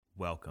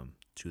Welcome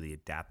to the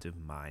Adaptive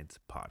Minds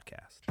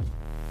Podcast.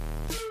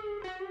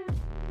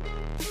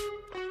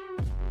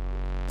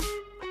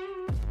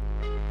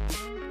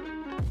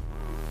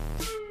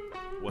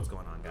 What's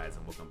going on, guys,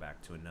 and welcome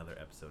back to another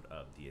episode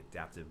of the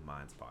Adaptive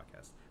Minds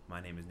Podcast.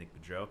 My name is Nick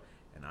Bedreau,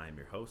 and I am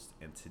your host,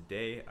 and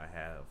today I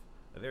have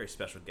a very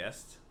special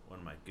guest, one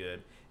of my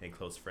good and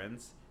close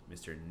friends,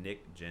 Mr.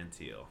 Nick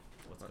Gentile.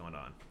 What's going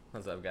on?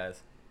 What's up,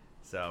 guys?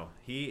 So,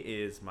 he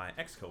is my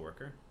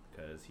ex-coworker,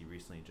 because he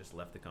recently just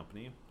left the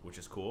company, which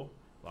is cool.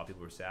 A lot of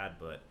people were sad,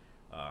 but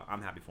I'm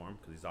happy for him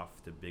because he's off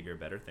to bigger,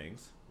 better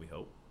things. We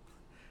hope.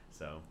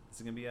 So this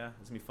is gonna be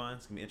fun.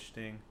 It's gonna be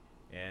interesting,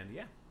 and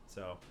yeah.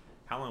 So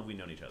how long have we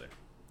known each other?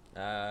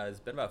 It's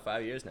been about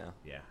 5 years now.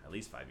 Yeah, at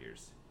least 5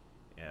 years.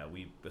 Yeah,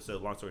 so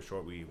long story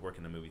short, we work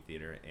in a movie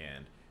theater,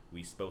 and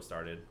we both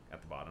started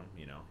at the bottom.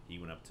 You know, he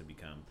went up to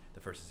become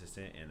the first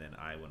assistant, and then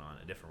I went on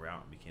a different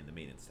route and became the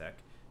maintenance tech.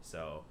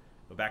 So.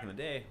 But back in the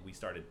day, we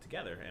started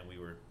together, and we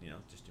were,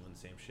 just doing the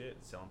same shit,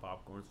 selling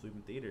popcorn,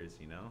 sleeping theaters,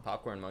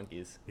 Popcorn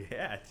monkeys.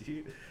 Yeah,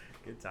 dude.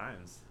 Good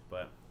times.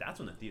 But that's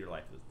when the theater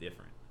life was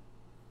different.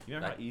 You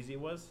remember how easy it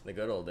was? The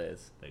good old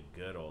days. The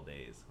good old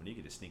days, when you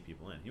could just sneak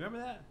people in. You remember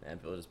that? And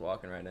people just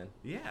walking right in.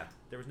 Yeah.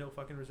 There was no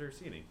fucking reserved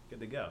seating. Good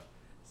to go.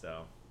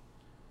 So,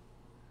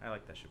 I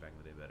like that shit back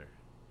in the day better.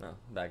 No,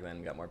 back then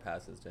we got more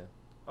passes, too.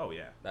 Oh,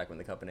 yeah. Back when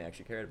the company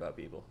actually cared about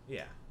people.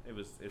 Yeah.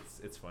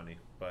 It's funny,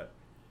 but...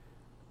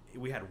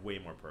 We had way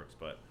more perks,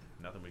 but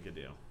nothing we could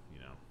do,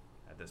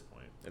 at this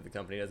point. If the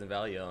company doesn't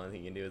value you, the only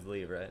thing you can do is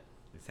leave, right?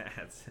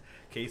 That's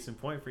case in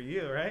point for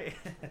you, right?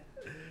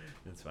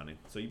 That's funny.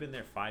 So you've been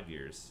there 5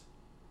 years.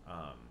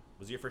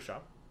 Was it your first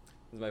job?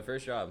 It was my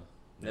first job.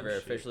 Never shit.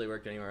 officially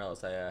worked anywhere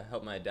else. I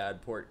helped my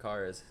dad port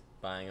cars,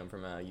 buying them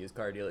from a used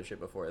car dealership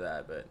before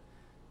that, but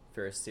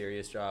first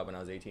serious job when I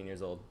was 18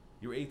 years old.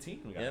 You were 18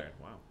 when we got Yep. there?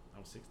 Wow, I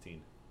was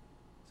 16.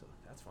 So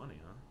that's funny,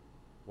 huh?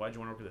 Why'd you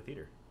want to work at the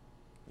theater?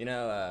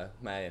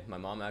 My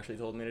mom actually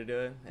told me to do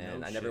it,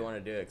 and No I never shit.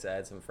 wanted to do it because I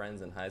had some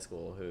friends in high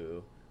school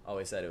who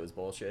always said it was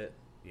bullshit.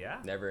 Yeah?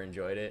 Never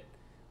enjoyed it,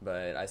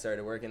 but I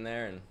started working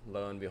there, and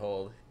lo and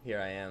behold, here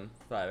I am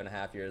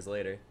 5.5 years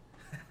later.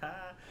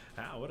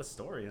 Wow, what a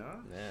story, huh?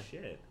 Yeah.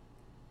 Shit.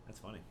 That's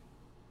funny.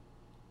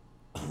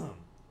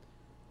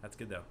 That's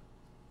good, though.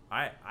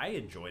 I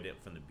enjoyed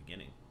it from the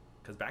beginning.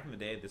 Because back in the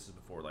day, this is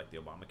before, the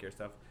Obamacare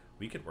stuff,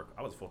 we could work.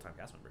 I was a full-time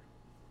cast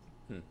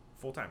member.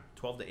 Full-time.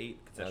 12 to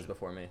 8 concession. That was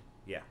before me.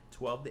 Yeah,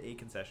 12 to 8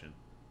 concession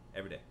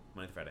every day,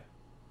 Monday to Friday.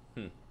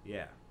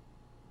 Yeah,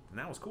 and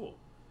that was cool.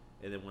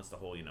 And then once the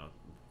whole,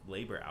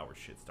 labor hour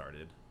shit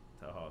started,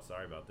 oh,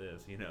 sorry about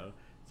this,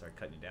 started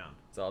cutting you down.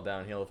 It's all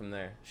downhill from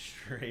there.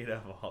 Straight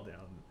up, all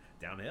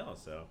downhill.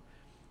 So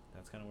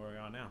that's kind of where we're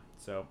on now.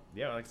 So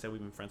yeah, like I said,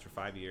 we've been friends for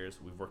 5 years.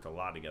 We've worked a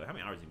lot together. How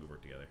many hours have we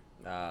worked together?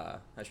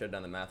 I should have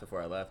done the math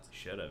before I left.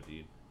 Should have,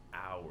 dude.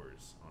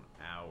 Hours on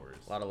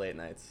hours. A lot of late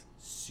nights.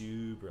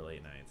 Super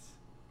late nights.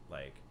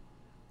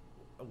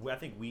 I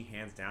think we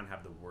hands down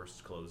have the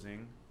worst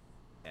closing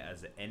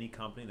as any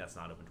company that's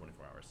not open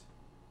 24 hours.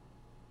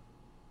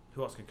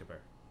 Who else can compare?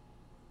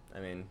 I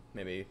mean,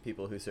 maybe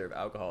people who serve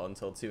alcohol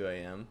until 2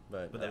 a.m.,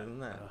 but other than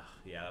that.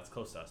 Yeah, that's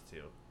close to us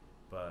too.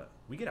 But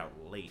we get out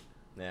late.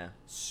 Yeah.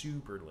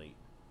 Super late.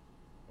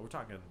 We're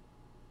talking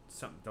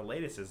the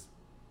latest is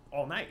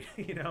all night,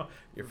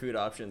 Your food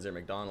options are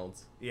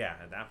McDonald's. Yeah,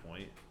 at that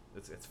point.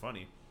 It's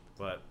funny.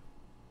 But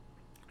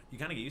you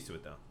kind of get used to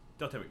it though.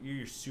 Don't tell me,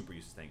 you're super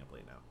used to staying up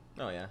late now.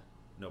 Oh, yeah.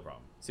 No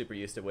problem. Super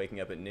used to waking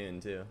up at noon,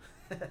 too.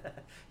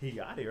 He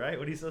got it, right?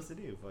 What are you supposed to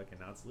do? Fucking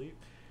not sleep?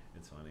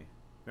 It's funny.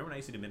 Remember when I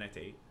used to do midnight to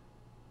 8?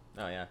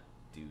 Oh, yeah.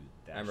 Dude,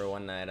 I remember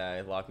one night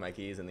I locked my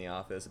keys in the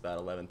office about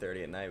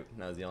 11:30 at night,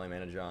 and I was the only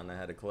manager on. I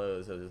had to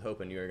close. I was just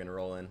hoping you were going to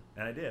roll in.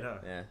 And I did, huh?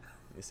 Yeah.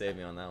 You saved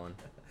me on that one.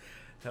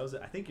 That was.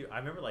 I think I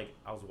remember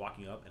I was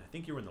walking up, and I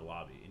think you were in the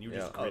lobby, and you were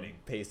just grinning,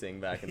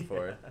 pacing back and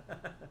forth.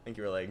 I think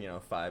you were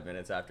 5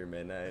 minutes after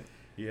midnight.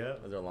 Yeah.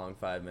 Those are long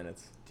 5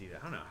 minutes. Dude,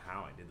 I don't know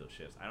how I did those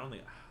shifts. I don't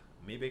think.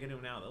 Maybe I can do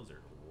them now. Those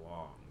are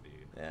long, dude.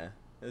 Yeah.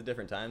 It was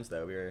different times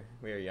though. We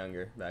were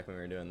younger back when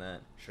we were doing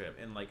that. Straight up.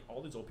 And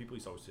all these old people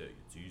used to always say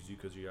it's easy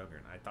because you're younger,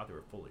 and I thought they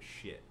were full of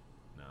shit.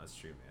 No, that's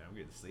true, man. I'm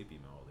getting sleepy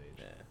in my old age.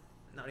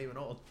 Yeah. Not even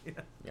old. You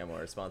got more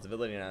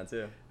responsibility now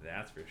too.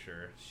 That's for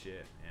sure.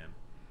 Shit, man.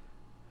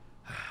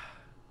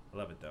 I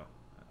love it though.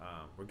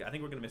 I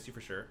think we're gonna miss you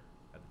for sure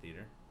at the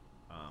theater.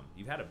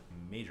 You've had a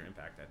major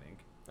impact, I think.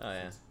 Oh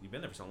yeah. You've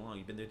been there for so long.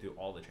 You've been there through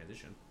all the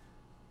transition.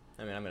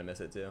 I mean, I'm gonna miss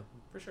it too.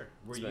 For sure.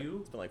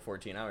 It's been like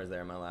 14 hours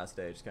there my last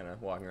day, just kind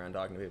of walking around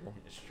talking to people.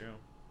 It's true.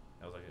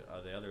 That was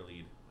the other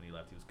lead when he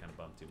left. He was kind of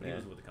bummed too, but he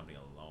was with the company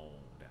a long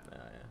time.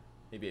 Oh yeah.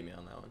 He beat me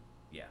on that one.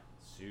 Yeah,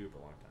 super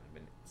long time.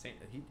 Been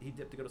he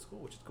dipped to go to school,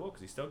 which is cool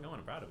because he's still going.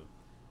 I'm proud of him.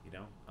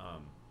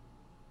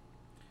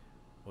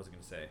 What was I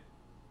gonna say?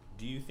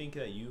 Do you think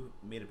that you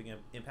made a big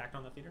impact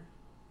on the theater?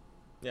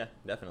 Yeah,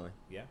 definitely.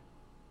 Yeah.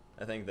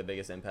 I think the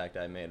biggest impact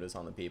I made was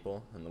on the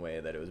people and the way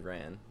that it was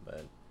ran,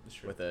 but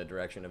with the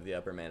direction of the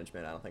upper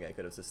management, I don't think I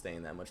could have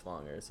sustained that much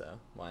longer, so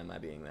why am I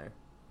being there?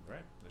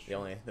 Right. That's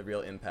true. The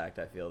real impact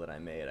I feel that I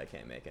made, I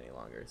can't make any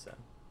longer, so.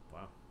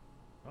 Wow.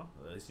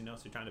 Well, at least so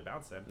you're trying to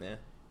bounce then. Yeah.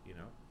 You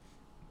know.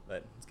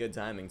 But it's good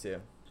timing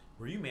too.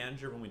 Were you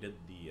manager when we did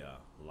the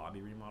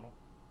lobby remodel?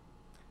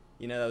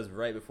 That was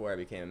right before I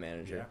became a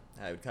manager.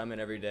 Yeah. I would come in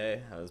every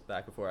day. I was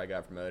back before I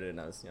got promoted, and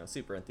I was,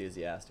 super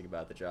enthusiastic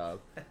about the job.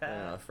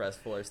 Fresh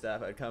floor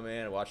staff. I'd come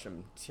in and watch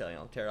them,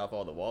 tear off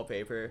all the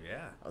wallpaper.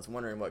 Yeah. I was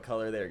wondering what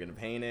color they were going to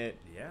paint it.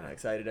 Yeah. And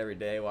excited every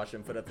day, watching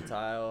them put up the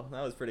tile.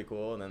 That was pretty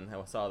cool. And then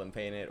I saw them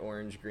paint it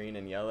orange, green,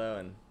 and yellow,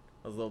 and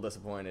I was a little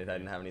disappointed I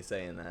didn't have any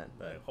say in that.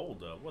 But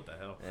hold up, what the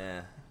hell?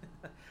 Yeah.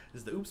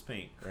 This is the oops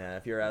paint. Yeah,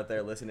 if you're out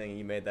there listening and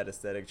you made that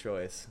aesthetic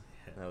choice,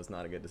 that was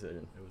not a good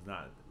decision. It was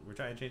not. We're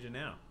trying to change it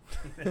now.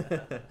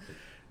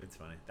 It's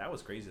funny. That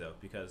was crazy though,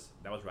 because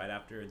that was right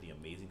after the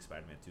Amazing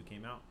Spider-Man 2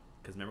 came out.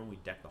 Because remember we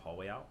decked the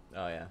hallway out?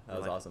 Oh yeah, that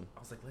was awesome. I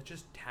was like, let's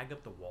just tag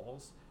up the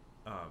walls,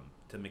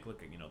 to make it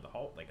look like the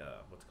hall, like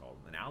a what's it called,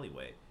 an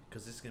alleyway.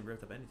 Because this is gonna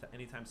rip up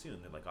anytime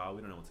soon. They're like, oh, we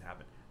don't know what's gonna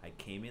happen. I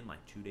came in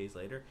like 2 days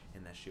later,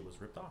 and that shit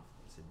was ripped off.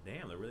 I said,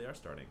 damn, they really are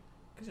starting.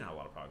 Because how a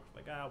lot of projects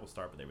like, we'll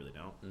start, but they really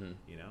don't.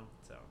 Mm-hmm.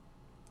 So,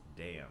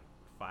 damn,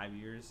 5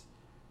 years.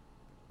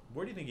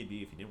 Where do you think you'd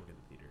be if you didn't work at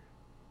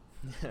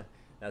the theater?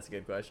 That's a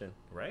good question.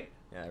 Right?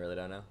 Yeah, I really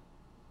don't know.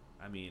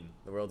 I mean,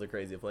 the world's a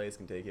crazy place,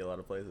 can take you a lot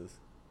of places.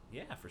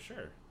 Yeah, for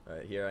sure.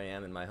 Here I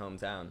am in my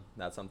hometown.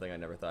 That's something I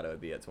never thought I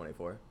would be at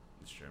 24.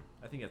 It's true.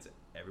 I think that's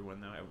everyone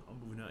now.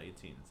 I'm moving out at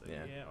 18. It's like,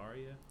 yeah, are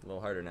you? A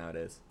little harder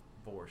nowadays.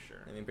 For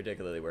sure. I mean,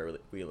 particularly where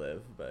we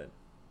live, but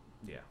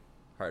yeah,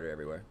 harder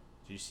everywhere.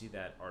 Did you see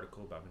that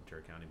article about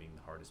Ventura County being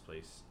the hardest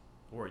place,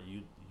 or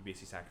you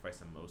basically sacrifice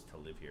the most to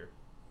live here?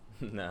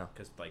 No.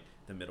 Because like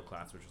the middle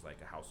class, which is like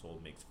a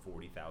household makes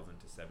 $40,000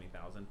 to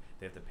 $70,000,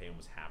 they have to pay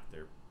almost half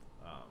their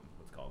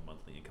what's called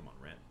monthly income on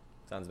rent.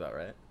 Sounds about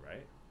right.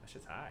 Right? That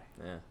shit's high.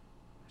 Yeah. That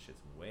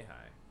shit's way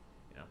high.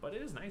 But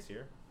it is nice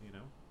here.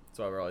 That's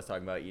why we're always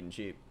talking about eating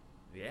cheap.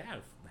 Yeah,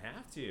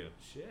 have to.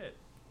 Shit.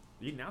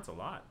 Eating out's a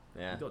lot.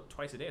 Yeah. You go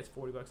twice a day, it's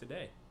 $40 a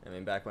day. I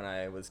mean, back when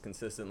I was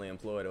consistently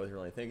employed, I wasn't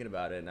really thinking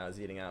about it, and I was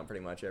eating out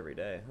pretty much every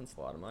day. That's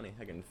a lot of money.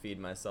 I can feed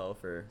myself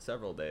for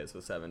several days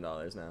with $7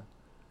 now.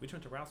 We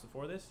went to Ralph's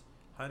before this,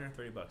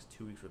 $130,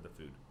 2 weeks worth of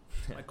food.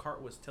 My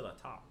cart was till the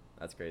top.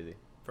 That's crazy.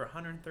 For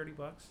 $130,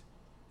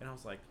 and I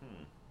was like,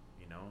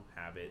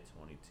 have it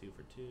 22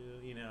 for 2,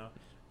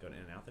 go to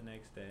In-N-Out the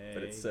next day.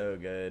 But it's so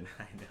good.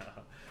 I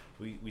know.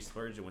 We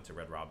splurged and went to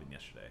Red Robin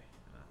yesterday.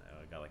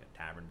 I got like a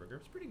tavern burger.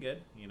 It's pretty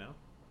good,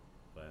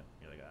 but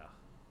you're like,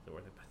 it's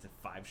worth it. But it's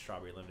 5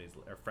 strawberry lemonades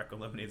or freckle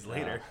lemonades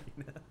later.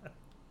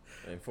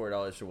 I mean,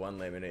 $4 for one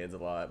lemonade's a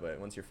lot, but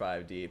once you're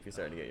 5 deep, you're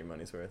starting to get your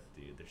money's worth.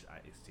 Dude,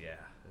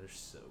 they're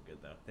so good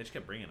though. They just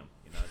kept bringing them,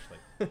 It's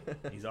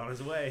like he's on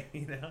his way,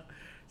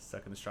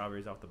 sucking the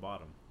strawberries off the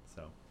bottom.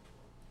 So,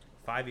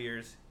 5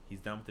 years, he's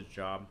done with his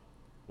job.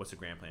 What's the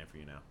grand plan for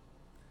you now?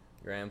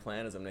 Grand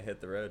plan is I'm gonna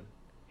hit the road.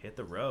 Hit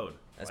the road.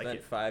 I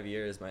spent 5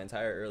 years, my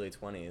entire early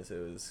 20s.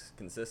 It was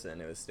consistent.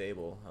 It was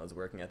stable. I was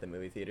working at the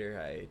movie theater.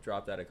 I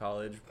dropped out of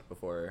college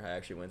before I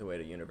actually went away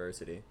to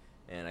university.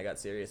 And I got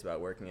serious about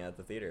working at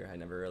the theater. I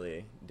never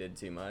really did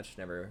too much,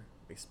 never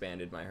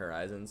expanded my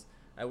horizons.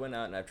 I went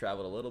out and I've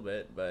traveled a little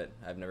bit, but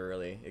I've never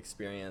really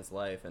experienced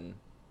life, and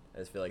I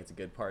just feel like it's a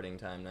good parting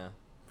time now.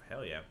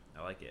 Hell yeah.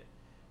 I like it.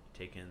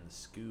 Taking the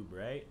Scoob,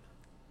 right?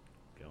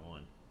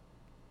 Going.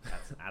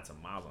 That's a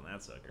miles on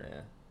that sucker.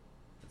 Yeah.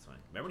 That's fine.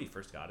 Remember when you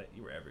first got it?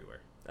 You were everywhere.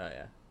 Oh,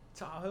 yeah.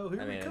 Tahoe,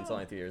 here we come. It's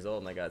only 3 years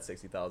old, and I got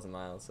 60,000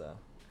 miles, so.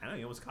 I know,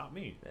 you almost caught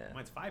me. Yeah.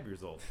 Mine's 5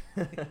 years old.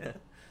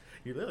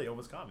 You literally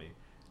almost caught me.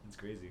 It's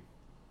crazy.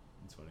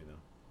 It's funny, though.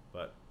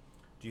 But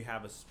do you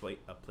have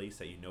a place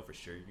that you know for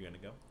sure you're going to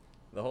go?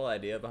 The whole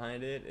idea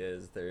behind it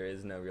is there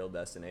is no real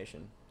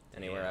destination.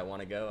 Anywhere I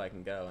want to go, I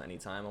can go.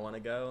 Anytime I want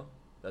to go,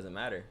 doesn't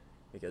matter.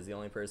 Because the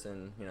only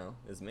person,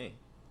 is me.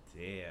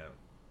 Damn.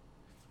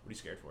 What are you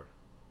scared for?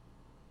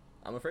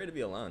 I'm afraid to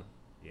be alone.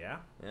 Yeah?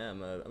 Yeah,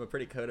 I'm a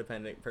pretty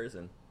codependent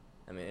person.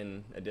 I mean,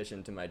 in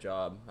addition to my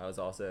job, I was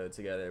also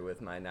together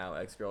with my now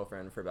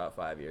ex-girlfriend for about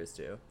 5 years,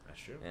 too. That's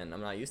true. And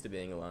I'm not used to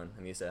being alone.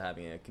 I'm used to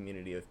having a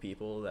community of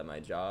people at my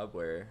job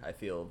where I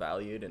feel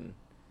valued, and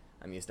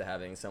I'm used to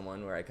having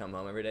someone where I come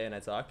home every day and I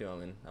talk to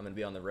them, and I'm going to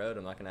be on the road.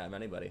 I'm not going to have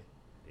anybody.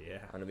 Yeah.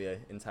 I'm going to be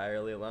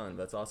entirely alone,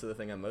 but it's also the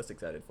thing I'm most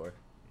excited for.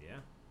 Yeah.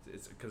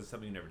 It's because it's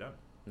something you've never done.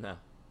 No.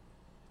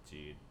 Dude,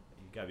 you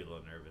got to be a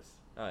little nervous.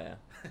 Oh, yeah.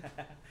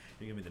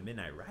 You're going to be the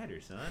Midnight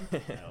Rider, son.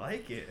 I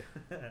like it.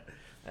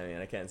 I mean,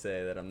 I can't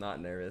say that I'm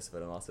not nervous,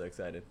 but I'm also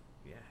excited.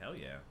 Yeah, hell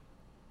yeah.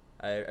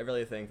 I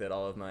really think that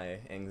all of my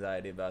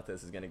anxiety about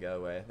this is going to go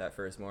away. That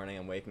first morning,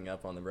 I'm waking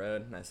up on the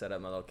road, and I set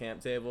up my little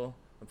camp table,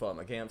 I pull out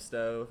my camp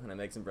stove, and I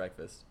make some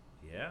breakfast.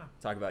 Yeah.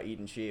 Talk about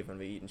eating cheap. I'm going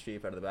to be eating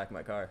cheap out of the back of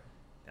my car.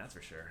 That's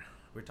for sure.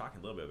 We were talking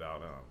a little bit about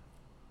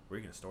where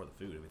you're going to store the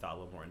food. Have we thought a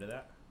little more into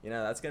that?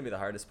 That's going to be the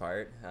hardest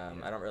part.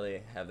 I don't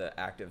really have the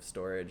active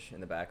storage in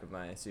the back of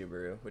my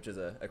Subaru, which is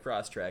a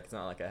Crosstrek. It's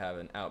not like I have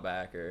an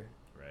Outback or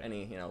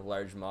any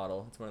large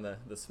model. It's one of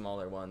the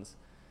smaller ones.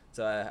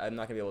 So I'm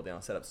not going to be able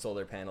to set up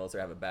solar panels or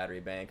have a battery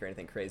bank or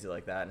anything crazy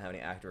like that and have any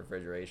active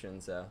refrigeration.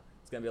 So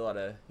it's going to be a lot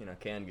of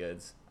canned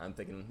goods. I'm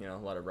thinking a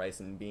lot of rice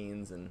and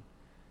beans and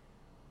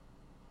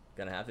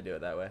Gonna have to do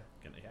it that way.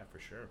 Yeah, for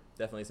sure.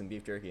 Definitely some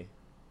beef jerky.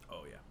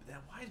 Oh yeah. But then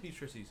why is beef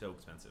jerky so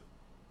expensive?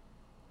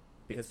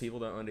 Because people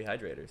don't own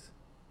dehydrators.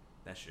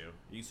 That's true.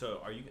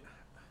 Are you?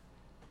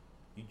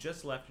 You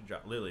just left your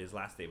job. Literally, his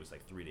last day was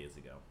like 3 days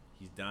ago.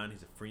 He's done.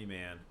 He's a free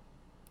man.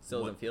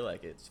 Still doesn't feel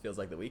like it. It just feels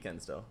like the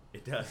weekend still.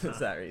 It does. It's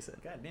that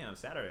recent. God damn,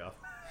 Saturday off.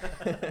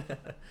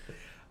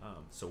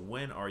 So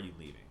when are you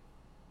leaving?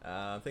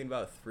 I'm thinking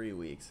about 3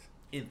 weeks.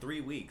 In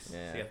 3 weeks.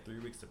 Yeah. So you have 3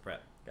 weeks to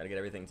prep. Got to get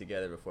everything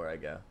together before I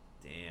go.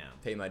 Damn.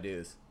 Pay my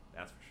dues.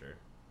 That's for sure.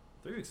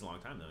 3 weeks is a long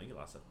time though. You get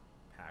lots of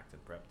packed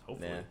and prepped.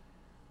 Hopefully. Yeah.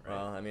 Right?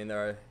 Well, I mean,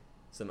 there are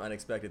some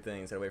unexpected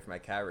things that wait for my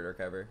cat to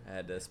recover. I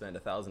had to spend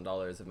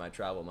 $1,000 of my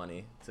travel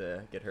money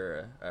to get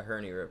her a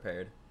hernia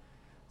repaired.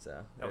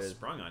 So that was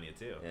sprung on you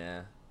too.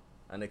 Yeah.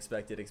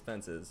 Unexpected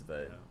expenses,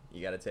 but Yeah.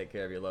 you got to take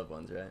care of your loved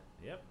ones, right?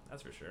 Yep,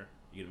 that's for sure.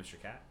 You gonna miss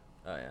your cat?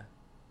 Oh, yeah.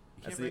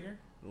 You That's can't bring her?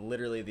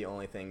 Literally the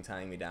only thing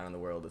tying me down in the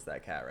world is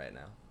that cat right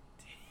now.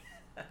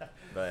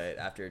 But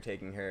after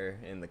taking her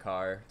in the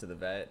car to the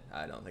vet,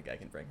 I don't think I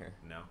can bring her.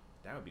 No,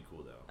 that would be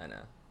cool though. I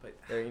know. But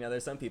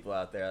There's some people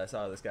out there. I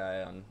saw this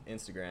guy on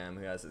Instagram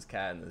who has his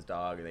cat and his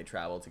dog, and they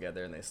travel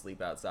together and they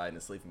sleep outside in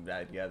a sleeping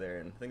bag together.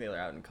 And I think they were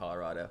out in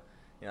Colorado.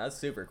 That's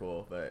super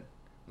cool. But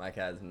my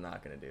cat's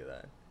not gonna do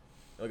that.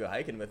 He'll go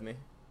hiking with me.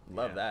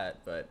 Love Yeah.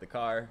 that, but the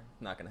car,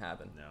 not gonna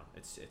happen. no,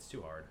 it's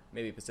too hard.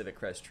 Maybe Pacific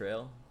Crest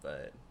Trail,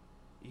 but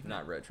Even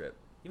not road trip.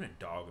 Even a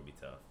dog would be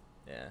tough.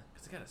 Yeah.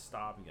 Because you gotta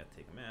stop, you gotta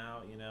take them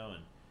out,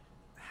 and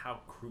how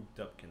cooped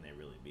up can they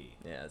really be?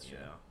 Yeah, that's you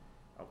true. know?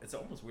 It's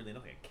almost weirdly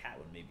enough like a cat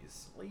would maybe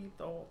sleep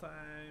the whole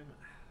time.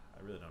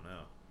 I really don't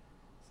know.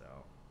 So.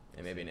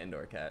 And maybe an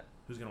indoor cat.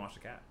 Who's gonna watch the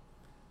cat?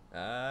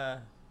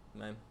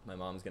 My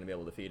mom's gonna be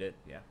able to feed it.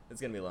 Yeah.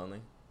 It's gonna be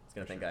lonely. It's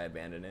gonna For think sure. I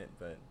abandoned it,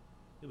 but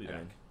You'll be I back.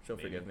 mean, she'll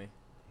maybe. forgive me,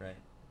 right?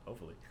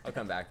 Hopefully. I'll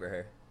come back for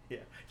her. Yeah,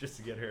 just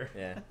to get her.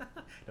 Yeah.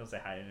 Don't say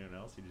hi to anyone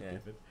else. You just Yeah.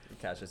 dip it. The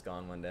cat's just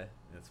gone one day.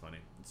 That's funny.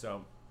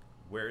 So,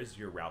 where is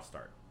your route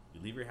start?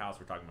 You leave your house.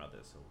 We're talking about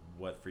this. So,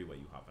 what freeway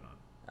you hopping on?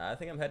 I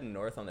think I'm heading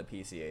north on the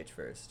PCH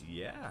first.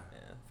 Yeah. Yeah.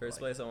 First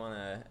Like- place I want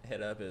to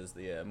hit up is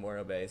the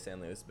Morro Bay, San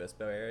Luis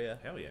Obispo area.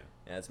 Hell yeah.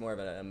 Yeah, it's more of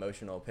an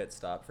emotional pit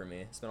stop for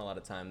me. Spent a lot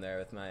of time there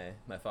with my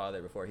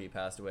father before he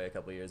passed away a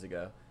couple years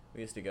ago.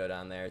 We used to go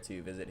down there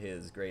to visit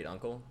his great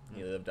uncle.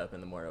 He lived up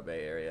in the Morro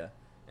Bay area.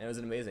 And it was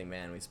an amazing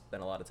man. We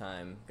spent a lot of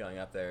time going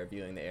up there,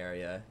 viewing the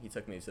area. He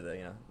took me to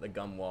the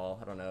gum wall.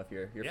 I don't know if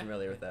you're Yeah,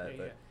 familiar with that, yeah,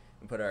 but yeah.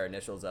 we put our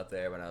initials up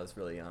there when I was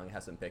really young.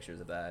 Have some pictures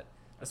of that.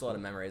 That's a lot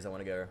of memories I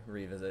want to go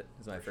revisit.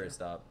 It's my For first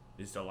sure. stop.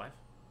 Is he still alive?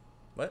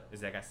 What?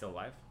 Is that guy still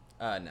alive?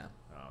 No.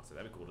 Oh, so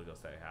that'd be cool to go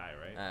say hi,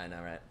 right?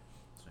 No, right.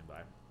 Swing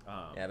by.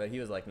 Yeah, but he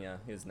was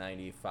he was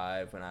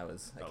 95 when I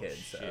was a oh, kid.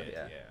 shit, So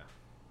yeah.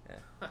 yeah,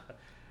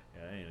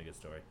 that ain't a good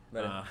story.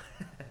 But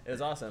it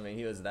was awesome. I mean,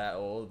 he was that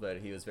old, but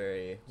he was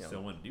very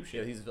still want to do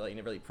shit. He's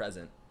really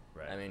present.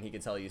 Right. I mean, he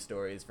could tell you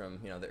stories from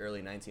the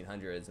early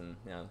 1900s, and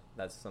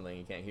that's something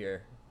you can't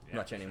hear Yeah,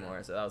 much for anymore.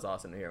 sure. So that was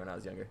awesome to hear when I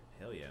was younger.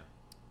 Hell yeah.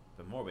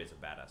 But Morbay's a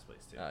badass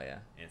place too. Oh yeah,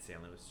 And San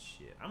Luis,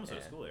 shit. I almost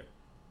went to Yeah. school there.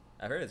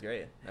 I heard it's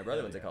great. My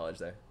brother Hell went to yeah. college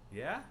there.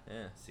 Yeah.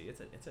 Yeah, See,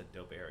 it's a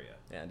dope area.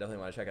 yeah. Definitely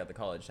want to check out the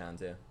college town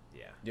too.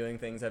 Yeah. Doing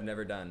things I've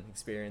never done,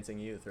 experiencing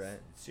youth, right?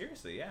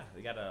 Seriously, yeah.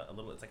 They got a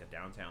little. It's like a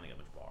downtown. They got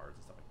a bunch of bars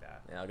and stuff like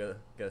that. Yeah, I'll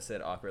go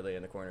sit awkwardly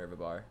in the corner of a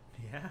bar.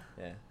 Yeah.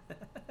 Yeah,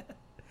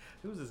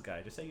 Who's this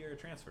guy? Just say you're a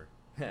transfer.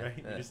 Right?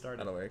 You just started.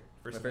 That'll work.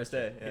 My first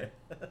semester. day.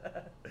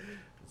 Yeah.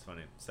 It's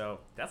funny. So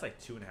that's like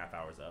 2.5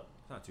 hours up.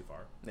 It's not too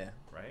far, Yeah,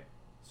 right?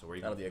 So where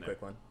you that'll going be a from there?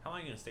 quick one. How long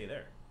are you gonna stay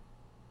there?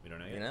 We don't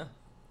know yet. You know,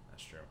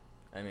 That's true.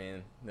 I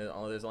mean,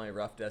 there's only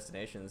rough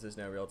destinations. There's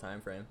no real time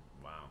frame.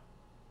 Wow.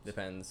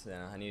 Depends.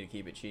 I need to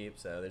keep it cheap,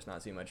 so there's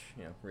not too much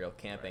real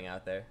camping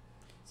out there.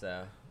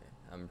 So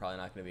I'm probably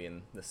not going to be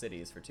in the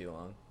cities for too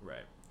long.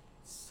 Right.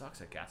 Sucks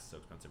that gas is so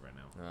expensive right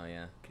now. Oh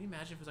yeah. Can you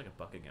imagine if it was like a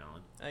buck a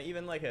gallon?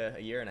 Even like a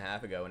year and a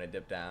half ago when it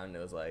dipped down, it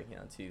was like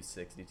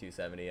 260,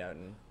 270 out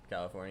in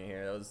California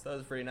here. That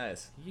was pretty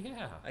nice.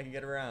 Yeah. I could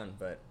get around,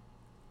 but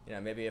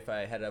maybe if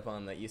I head up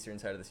on the eastern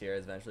side of the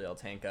Sierras, eventually I'll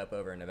tank up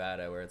over in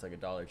Nevada where it's like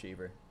 $1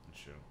 cheaper.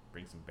 That's true.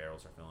 Bring some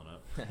barrels, start filling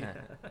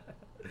up.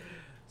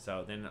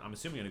 So then I'm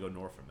assuming you're gonna go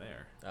north from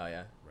there, Oh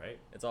yeah, right?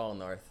 it's all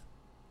north.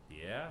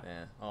 Yeah.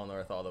 Yeah, all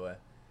north all the way.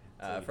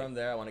 Until you From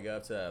there, I want to go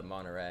up to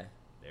Monterey.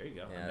 There you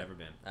go. Yeah. I've never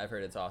been. I've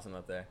heard it's awesome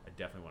up there. I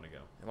definitely want to go.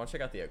 I want to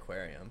check out the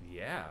aquarium.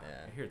 Yeah.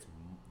 Yeah. I hear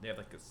they have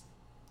like this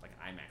like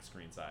IMAX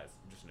screen size,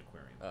 just an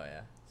aquarium. Oh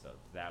yeah. So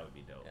that would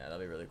be dope. Yeah, that'd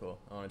be really cool.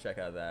 I want to check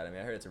out that. I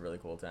mean, I heard it's a really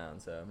cool town,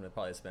 so I'm gonna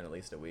probably spend at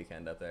least a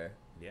weekend up there.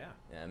 Yeah.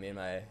 Yeah, me and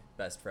my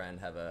best friend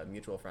have a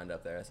mutual friend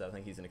up there, so I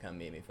think he's gonna come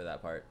meet me for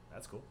that part.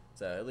 That's cool.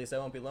 So at least I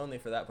won't be lonely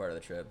for that part of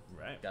the trip.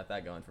 Right. Got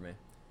that going for me.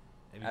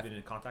 Have you been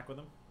in contact with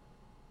him?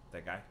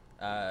 That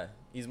guy?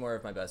 He's more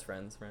of my best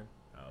friend's friend.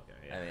 Oh,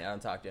 okay. Yeah. I mean, I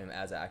don't talk to him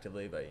as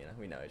actively, but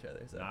we know each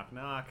other. So. Knock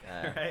knock.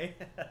 Yeah. Right.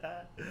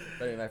 But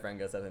I mean, my friend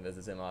goes up and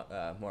visits him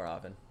more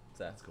often,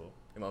 so That's cool.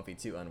 it won't be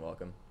too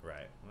unwelcome.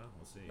 Right. Well,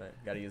 we'll see.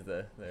 But got to use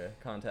the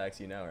contacts,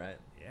 right?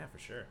 Yeah, for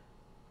sure.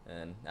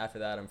 And after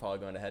that, I'm probably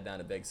going to head down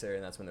to Big Sur,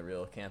 and that's when the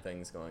real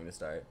camping's going to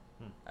start.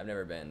 I've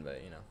never been,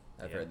 but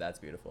I've heard that's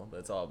beautiful.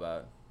 But it's all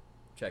about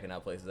checking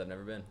out places I've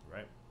never been.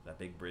 Right. That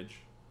big bridge.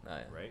 Oh,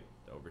 yeah. Right.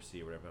 The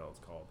Oversea, whatever it's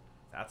called.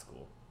 That's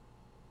cool.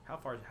 How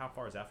far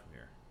is that from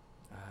here?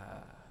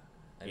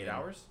 8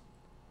 hours?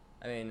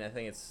 I mean, I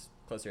think it's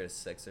closer to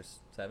 6 or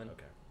 7.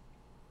 Okay.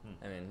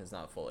 I mean, it's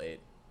not full 8.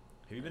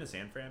 Have you been to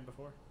San Fran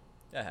before?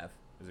 Yeah, I have.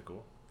 Is it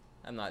cool?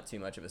 I'm not too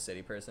much of a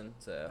city person,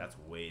 so That's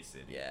way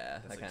city. yeah,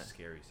 That's like a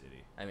scary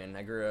city. I mean,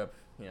 I grew up,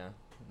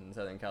 in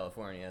Southern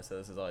California, so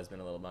this has always been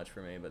a little much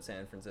for me. But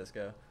San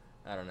Francisco,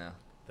 I don't know.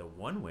 The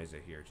one-ways are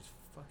here are just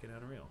fucking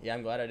unreal. Yeah,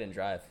 I'm glad I didn't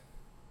drive.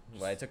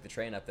 Well, I took the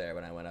train up there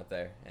when I went up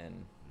there,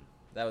 and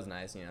that was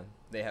nice.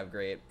 They have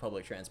great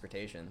public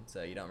transportation,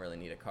 so you don't really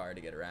need a car to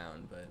get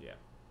around. But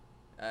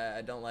yeah,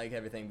 I don't like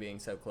everything being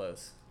so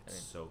close. It's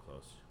so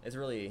close. It's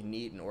really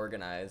neat and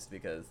organized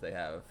because they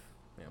have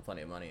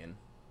plenty of money and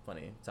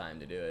plenty of time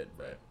to do it.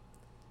 But right.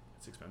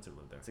 It's expensive to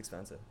live there. It's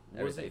expensive.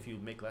 What is it if you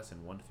make less than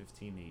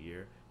 $115 a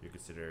year? You're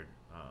considered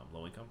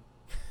low income.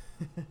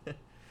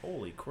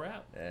 Holy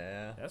crap!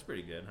 Yeah, that's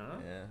pretty good, huh?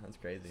 Yeah, that's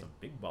crazy. Some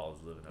big balls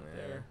living up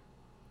there.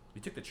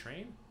 You took the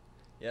train?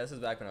 Yeah, this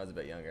was back when I was a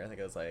bit younger. I think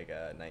I was like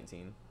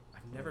 19.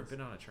 I've never been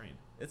on a train.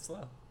 It's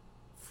slow.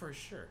 For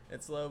sure.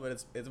 It's slow,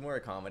 but it's more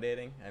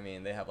accommodating. I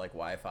mean, they have like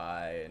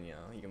Wi-Fi, and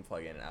you can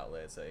plug in an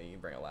outlet, so you can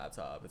bring a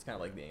laptop. It's kind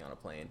of like being on a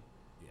plane.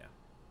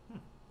 Yeah.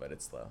 But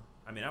it's slow.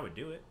 I mean, I would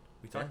do it.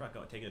 We talked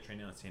about taking a train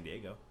down to San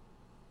Diego.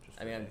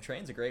 I mean,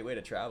 train's a great way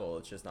to travel.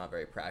 It's just not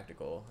very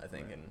practical, I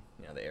think, in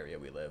the area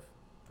we live.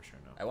 For sure,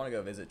 no. I want to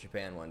go visit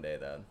Japan one day,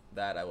 though.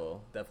 That I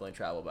will definitely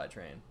travel by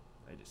train.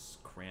 They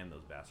just cram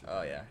those bastards.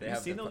 Oh, yeah. Have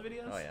you seen those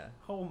videos? Oh, yeah.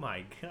 Oh,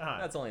 my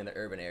God. That's only in the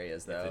urban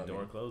areas, though. If the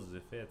door closes,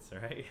 it fits,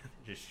 right?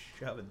 Just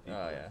shoving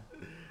people. Oh, yeah.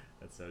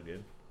 That's so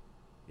good.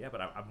 Yeah,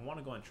 but I want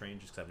to go on train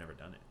just because I've never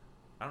done it.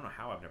 I don't know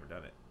how I've never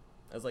done it.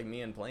 That's like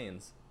me and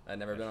planes. I'd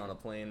never been on a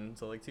plane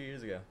until like 2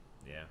 years ago.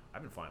 Yeah,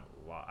 I've been flying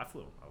a lot. I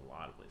flew a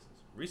lot of places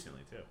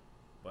recently too,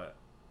 but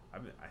I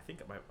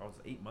think I was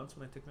 8 months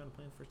when I took me on a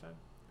plane the first time.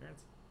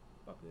 Parents,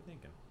 what were they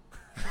thinking?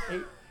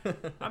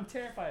 I'm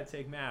terrified to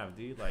take Mav,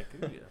 dude. Like,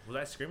 was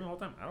I screaming the whole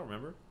time? I don't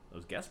remember.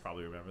 Those guests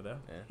probably remember though.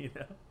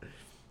 Yeah.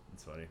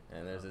 It's funny.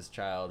 And there's this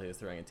child who was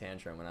throwing a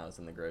tantrum when I was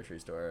in the grocery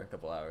store a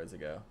couple hours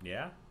ago.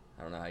 Yeah.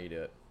 I don't know how you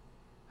do it.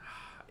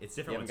 It's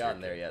different. You haven't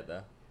gotten there yet,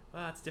 though.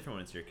 Well, it's different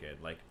when it's your kid.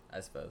 Like, I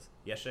suppose.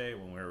 Yesterday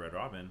when we were at Red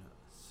Robin,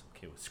 some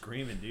kid was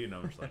screaming, dude, and I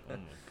was just like, oh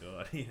my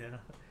God, Yeah.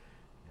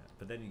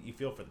 But then you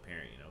feel for the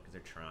parent, because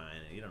they're trying,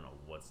 and you don't know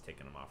what's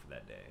taking them off for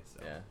that day. So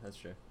yeah, that's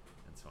true.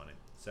 That's funny.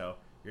 So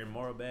you're in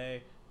Morro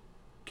Bay,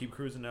 keep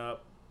cruising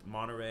up.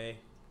 Monterey,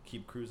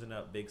 keep cruising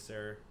up. Big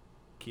Sur,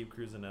 keep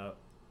cruising up.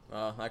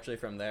 Well, actually,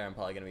 from there, I'm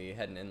probably going to be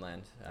heading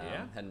inland.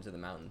 Yeah? Heading to the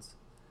mountains.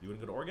 You want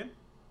to go to Oregon?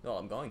 Well,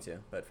 I'm going to,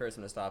 but first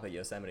I'm going to stop at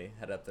Yosemite,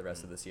 head up the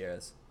rest of the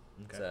Sierras.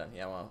 Okay. So,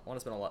 yeah, well, I want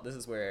to spend a lot. This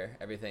is where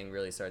everything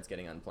really starts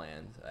getting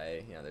unplanned.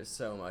 There's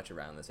so much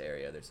around this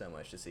area. There's so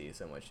much to see,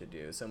 so much to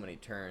do, so many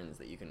turns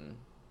that you can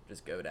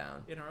just go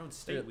down. In our own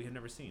state, we have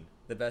never seen.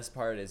 The best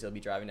part is you'll be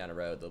driving down a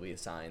road. There'll be a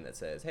sign that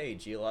says, hey,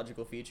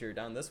 geological feature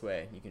down this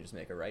way. You can just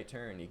make a right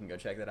turn. You can go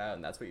check that out,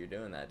 and that's what you're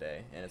doing that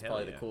day. And it's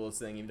probably the coolest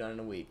thing you've done in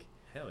a week.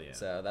 Hell yeah.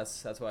 So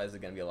that's why there's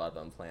going to be a lot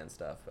of unplanned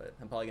stuff. But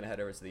I'm probably going to head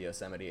over to the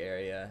Yosemite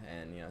area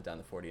and, down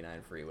the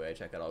 49 freeway,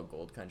 check out all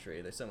Gold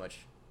Country. There's so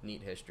much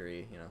neat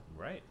history,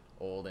 Right.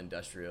 Old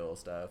industrial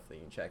stuff that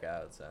you can check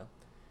out. So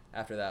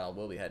after that,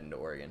 we'll be heading to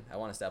Oregon. I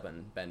want to stop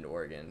in Bend,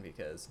 Oregon,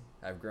 because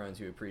I've grown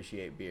to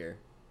appreciate beer.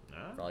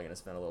 Probably going to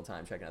spend a little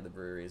time checking out the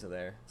breweries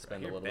there.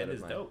 Spend a little bit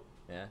of my... dope.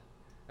 Yeah.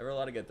 I've heard a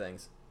lot of good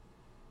things.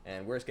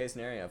 And worst case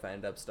scenario, if I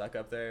end up stuck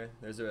up there,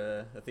 there's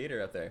a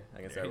theater up there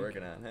I can start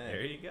working on. Hey,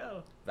 there you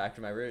go. Back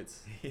to my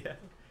roots. Yeah.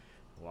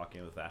 Walking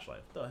in with a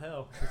flashlight. What the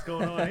hell? What's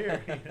going on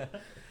here?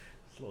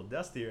 It's a little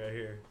dusty right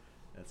here.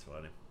 That's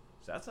funny.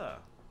 So that's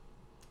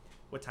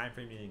what time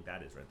frame do you think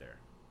that is right there?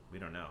 We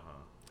don't know,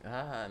 huh?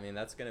 I mean,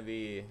 that's going to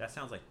be... That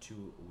sounds like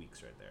 2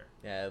 weeks right there.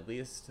 Yeah, at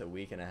least a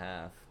week and a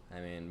half.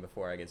 I mean,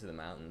 before I get to the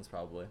mountains,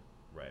 probably.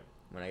 Right.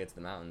 When I get to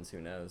the mountains,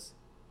 who knows?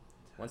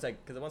 Once I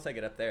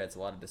get up there, it's a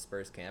lot of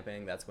dispersed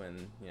camping. That's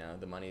when,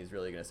 the money is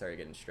really going to start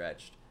getting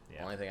stretched. Yeah.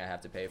 The only thing I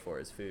have to pay for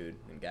is food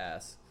and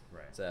gas.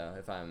 Right. So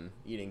if I'm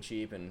eating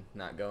cheap and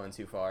not going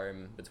too far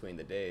in between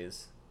the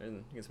days,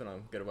 then you can spend a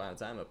good amount of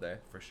time up there.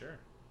 For sure.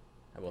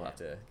 I will have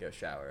to go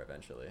shower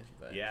eventually.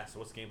 But yeah, so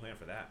what's the game plan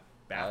for that?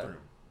 Bathroom.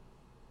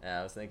 Yeah,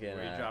 I was thinking...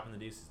 Where are you dropping the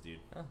deuces, dude?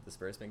 Oh,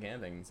 disbursement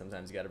camping.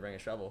 Sometimes you got to bring a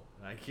shovel.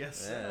 I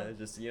guess Yeah, so.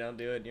 just you don't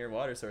do it near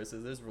water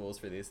sources. There's rules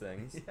for these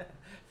things. Yeah.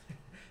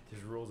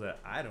 There's rules that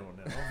I don't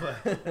know,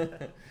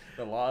 but...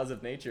 The laws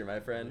of nature,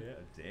 my friend.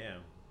 Yeah,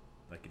 damn.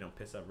 Like you don't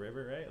piss up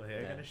river, right? Like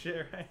that kind of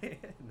shit, right?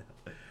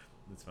 No.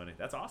 That's funny.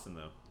 That's awesome,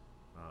 though.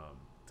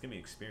 It's going to be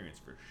an experience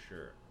for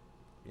sure.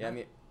 Yeah, I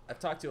mean... I've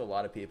talked to a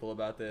lot of people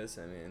about this.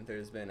 I mean,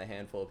 there's been a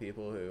handful of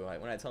people who,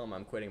 when I tell them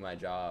I'm quitting my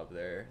job,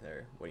 they're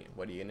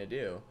what are you going to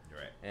do?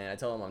 Right. And I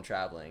tell them I'm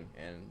traveling.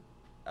 And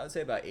I would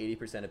say about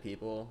 80% of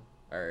people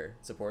are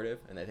supportive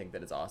and they think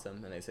that it's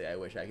awesome and they say, I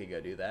wish I could go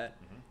do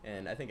that. Mm-hmm.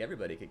 And I think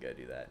everybody could go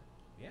do that.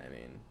 Yeah. I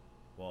mean,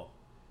 well,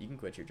 you can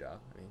quit your job.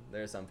 I mean,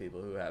 there are some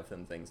people who have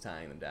some things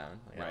tying them down.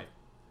 Like, right.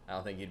 I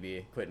don't think you'd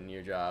be quitting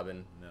your job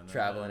and No,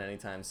 traveling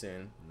anytime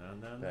soon.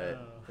 No.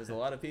 But there's a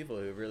lot of people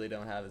who really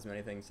don't have as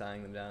many things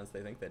tying them down as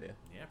they think they do.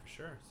 Yeah, for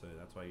sure. So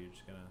that's why you're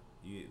just gonna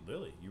you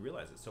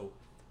realize it. So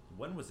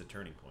when was the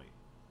turning point?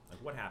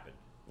 Like what happened?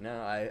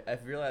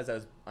 I've realized I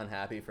was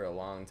unhappy for a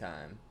long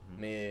time.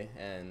 Mm-hmm. Me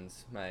and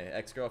my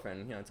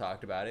ex-girlfriend,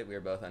 talked about it. We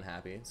were both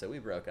unhappy, so we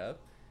broke up.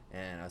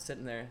 And I was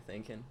sitting there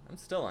thinking, I'm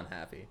still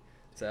unhappy.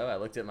 So I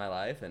looked at my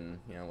life and,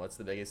 what's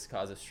the biggest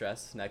cause of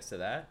stress next to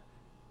that?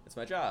 It's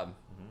my job.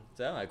 Mm-hmm.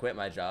 So I quit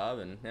my job,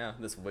 and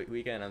this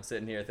weekend I'm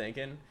sitting here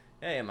thinking,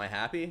 hey, am I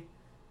happy?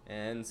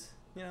 And,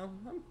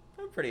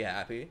 I'm pretty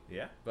happy.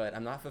 Yeah. But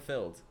I'm not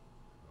fulfilled.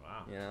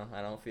 Wow.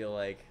 I don't feel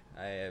like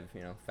I have,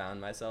 found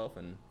myself,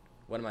 and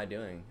what am I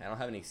doing? I don't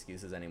have any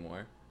excuses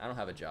anymore. I don't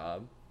have a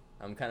job.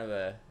 I'm kind of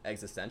a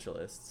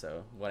existentialist,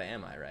 so what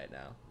am I right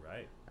now?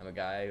 Right. I'm a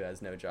guy who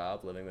has no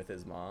job, living with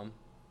his mom,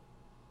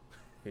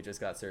 who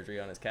just got surgery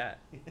on his cat.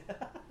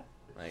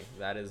 Like,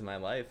 that is my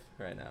life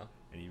right now.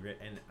 And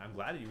and I'm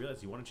glad that you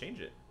realized you want to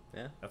change it.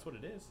 Yeah. That's what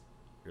it is.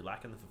 You're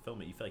lacking the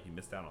fulfillment. You feel like you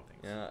missed out on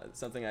things.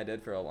 Something I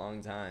did for a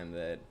long time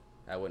that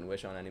I wouldn't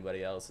wish on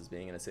anybody else is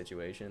being in a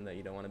situation that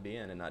you don't want to be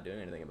in and not doing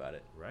anything about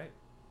it. Right.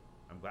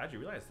 I'm glad you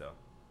realized, though.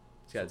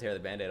 Just got to tear the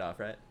Band-Aid off,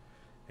 right?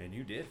 And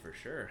you did, for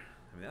sure.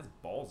 I mean, that's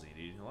ballsy,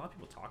 dude. A lot of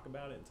people talk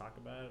about it. Oh,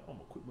 I'm going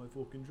to quit my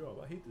fucking job.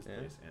 I hate this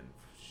place. And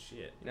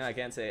shit. I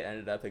can't say it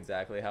ended up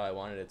exactly how I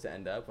wanted it to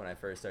end up when I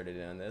first started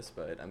doing this,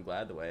 but I'm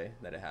glad the way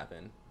that it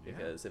happened.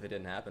 Because if it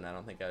didn't happen, I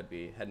don't think I would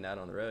be heading out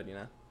on the road,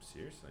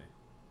 Seriously.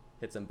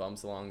 Hit some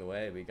bumps along the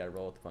way, but you got to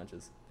roll with the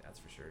punches. That's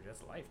for sure.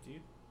 That's life,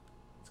 dude.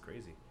 It's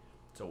crazy.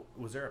 So,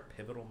 was there a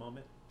pivotal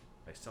moment?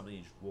 Like something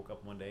you just woke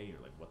up one day and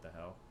you're like, what the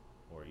hell?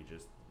 Or you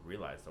just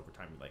realized over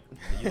time, like,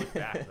 you look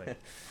back, like...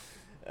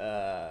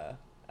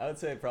 I would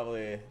say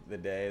probably the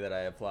day that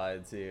I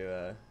applied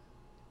to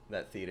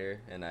that theater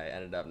and I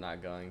ended up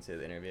not going to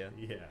the interview.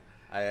 Yeah.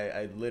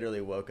 I literally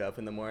woke up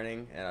in the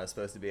morning and I was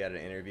supposed to be at an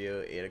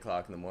interview at 8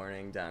 o'clock in the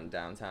morning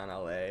downtown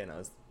LA, and I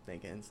was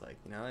thinking, it's like,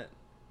 you know what?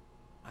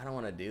 I don't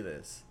want to do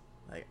this.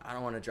 Like, I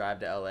don't want to drive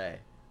to LA.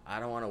 I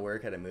don't want to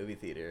work at a movie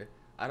theater.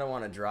 I don't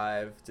want to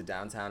drive to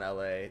downtown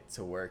LA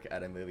to work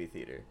at a movie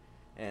theater.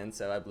 And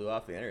so I blew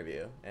off the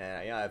interview.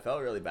 And I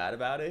felt really bad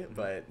about it, Mm-hmm.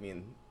 but I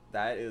mean,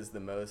 that is the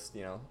most,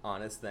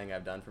 honest thing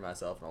I've done for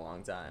myself in a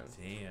long time.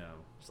 Damn.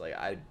 It's like,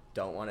 I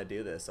don't want to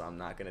do this, so I'm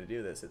not going to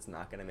do this. It's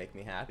not going to make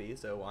me happy,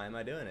 so why am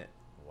I doing it?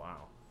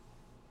 Wow.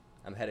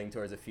 I'm heading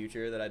towards a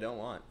future that I don't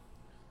want.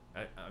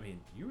 I mean,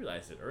 you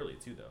realized it early,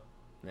 too,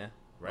 though. Yeah.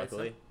 Right?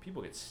 Luckily. Some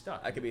people get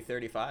stuck. I could be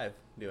 35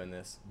 doing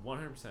this.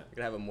 100%. I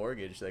could have a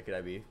mortgage that could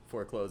I be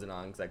foreclosing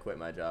on because I quit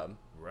my job.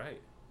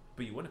 Right.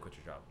 But you wouldn't quit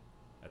your job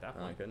at that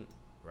No, point. I couldn't.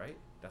 Right?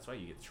 That's why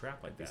you get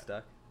trapped like I'd be that.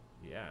 stuck.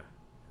 Yeah.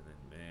 And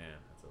then, man,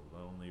 that's a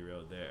lonely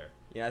road there.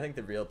 I think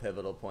the real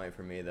pivotal point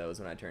for me, though, was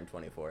when I turned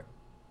 24.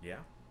 Yeah?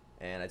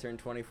 And I turned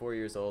 24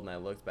 years old, and I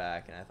looked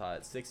back, and I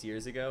thought 6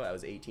 years ago, I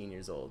was 18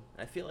 years old.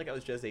 I feel like I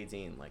was just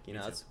 18. Like, Me too.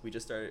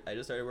 I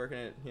just started working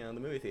at, the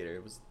movie theater.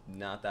 It was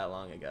not that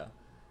long ago.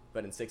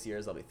 But in 6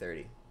 years, I'll be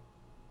 30.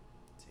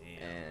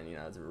 Damn. And,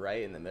 it's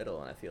right in the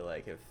middle. And I feel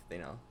like if,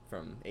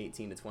 from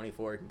 18 to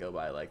 24 can go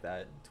by like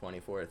that,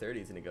 24 to 30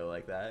 is going to go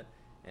like that.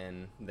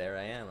 And there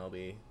I am. I'll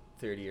be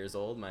 30 years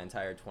old. My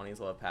entire 20s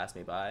will have passed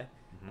me by.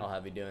 Mm-hmm. I'll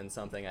have been doing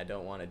something I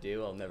don't want to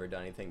do. I'll never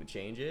done anything to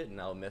change it.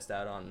 And I'll missed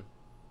out on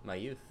my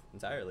youth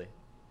entirely.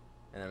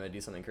 And I'm going to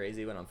do something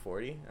crazy when I'm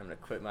 40. I'm going to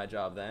quit my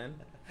job then.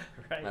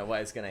 Right. My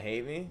wife's going to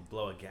hate me.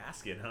 Blow a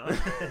gasket, huh?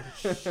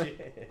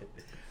 Shit.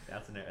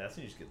 That's when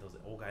you just get those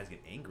old guys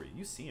get angry.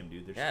 You see them,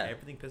 dude.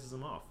 Everything pisses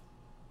them off.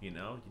 You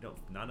don't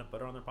not enough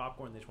butter on their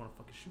popcorn. They just want to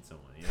fucking shoot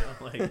someone.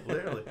 Like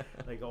literally.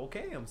 Like,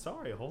 okay, I'm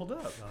sorry. Hold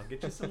up. I'll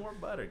get you some more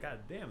butter. God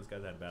damn, this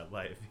guy's had a bad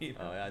life.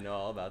 Oh yeah, I know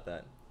all about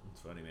that.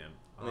 It's funny, man.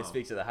 Let me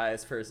speak to the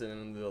highest person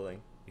in the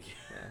building.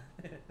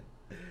 Yeah.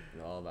 I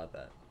know all about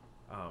that.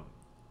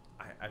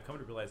 I've come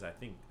to realize I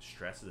think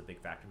stress is a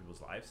big factor in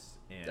people's lives,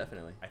 and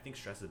Definitely. I think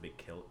stress is a big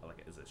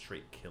is a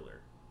straight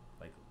killer.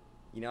 Like,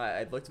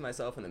 I looked at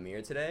myself in the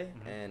mirror today,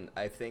 Mm-hmm. and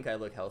I think I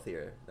look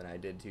healthier than I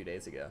did 2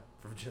 days ago.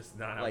 from just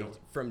not having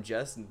From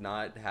just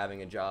not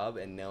having a job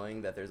and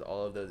knowing that there's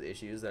all of those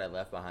issues that I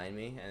left behind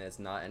me, and it's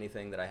not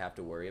anything that I have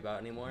to worry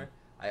about anymore.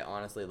 I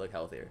honestly look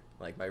healthier.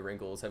 Like, my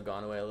wrinkles have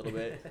gone away a little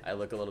bit. I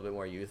look a little bit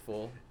more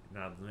youthful.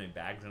 not as many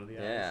bags under the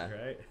Yeah.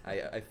 eyes,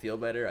 right? I feel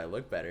better. I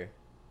look better.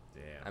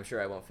 Damn. I'm sure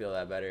I won't feel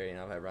that better,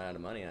 if I run out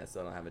of money and I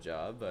still don't have a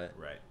job. But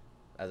Right.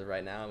 as of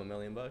right now, I'm $1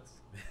 million.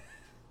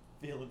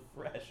 Feeling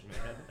fresh,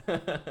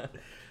 man.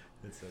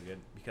 It's so good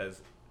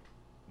because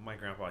my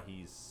grandpa,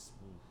 he's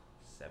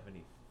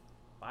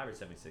 75 or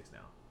 76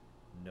 now.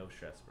 No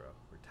stress, bro.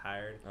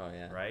 Retired. Oh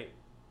yeah. Right.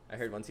 I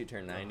heard once you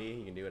turn 90,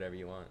 you can do whatever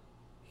you want.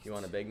 You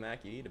want a Big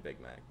Mac, you eat a Big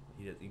Mac.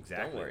 He does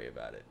exactly. Don't worry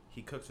about it.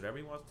 He cooks whatever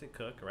he wants to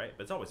cook, right?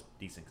 But it's always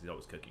decent because he's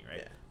always cooking,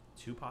 right? Yeah.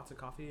 2 pots of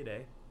coffee a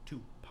day.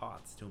 2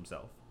 pots to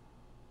himself.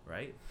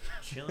 right?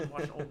 Chilling,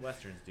 watching old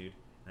westerns, dude,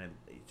 and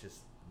just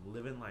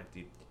living life,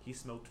 dude. He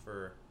smoked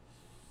for,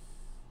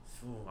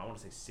 I want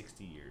to say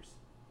 60 years,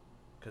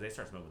 because they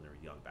started smoking when they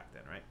were young back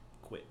then, right?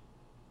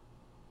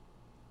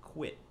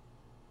 Quit,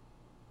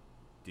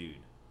 dude.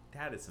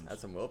 That is some.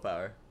 That's some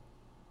willpower.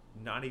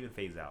 Not even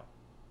phase out.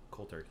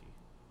 Cold turkey,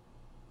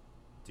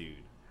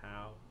 dude.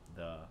 How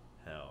the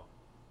hell?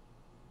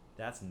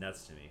 That's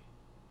nuts to me.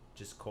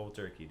 Just cold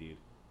turkey, dude.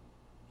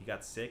 He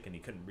got sick and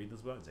he couldn't read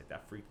those books. He's like,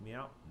 that freaked me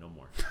out. No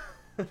more.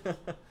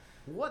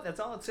 What? That's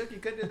all it took? You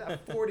couldn't do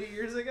that 40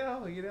 years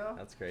ago, you know?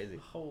 That's crazy.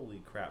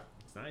 Holy crap.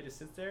 So now he just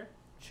sits there,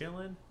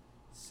 chilling,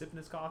 sipping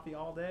his coffee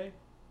all day.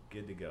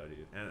 Good to go,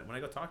 dude. And when I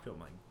go talk to him,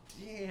 I'm like,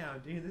 damn,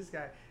 dude, this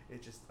guy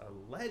is just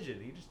a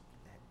legend. He just...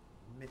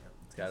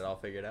 He's got it all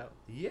figured out.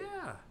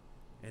 Yeah.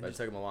 And But it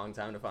took him a long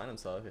time to find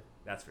himself.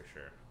 That's for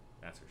sure.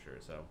 That's for sure.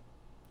 So...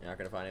 You're not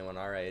going to find anyone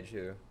our age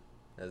who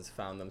has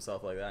found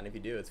themselves like that. And if you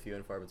do, it's few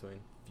and far between.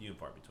 Few and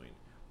far between.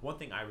 One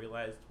thing I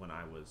realized when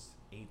I was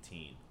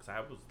 18, because I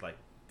was like,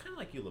 kind of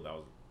like you, Liv, I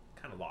was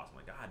kind of lost. I'm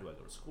like, do I go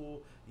to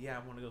school? Yeah,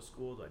 I want to go to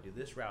school. Do I do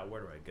this route?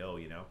 Where do I go,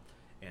 you know?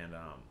 And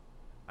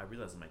I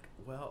realized, I'm like,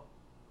 well,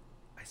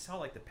 I saw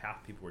like the path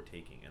people were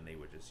taking, and they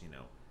would just, you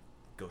know,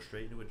 go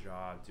straight into a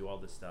job, do all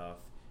this stuff,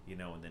 you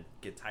know, and then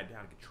get tied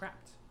down, get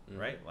trapped,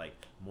 right?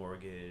 Like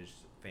mortgage,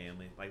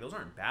 family, like those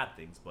aren't bad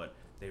things, but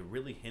they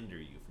really hinder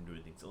you from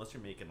doing things unless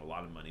you're making a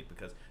lot of money,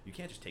 because you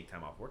can't just take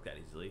time off work that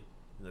easily.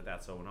 Things like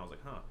that. So when I was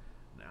like,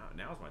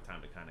 now's my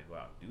time to kind of go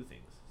out and do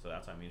things. So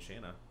that's why me and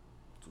Shayna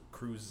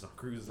cruises.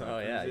 Oh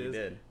yeah, you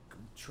did.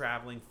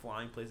 Traveling,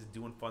 flying places,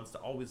 doing fun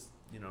stuff. Always,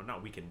 you know,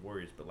 not weekend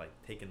warriors, but like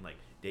taking like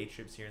day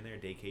trips here and there,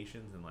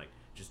 daycations, and like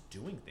just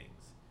doing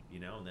things, you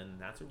know. And then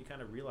that's when you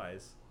kind of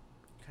realize,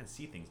 you kind of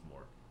see things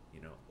more,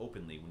 you know,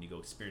 openly when you go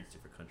experience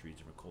different countries,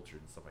 different cultures,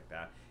 and stuff like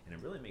that. And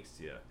it really makes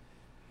you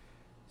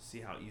see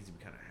how easy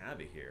we kind of have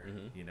it here,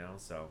 you know.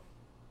 So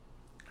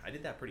I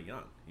did that pretty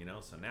young, you know.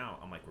 So now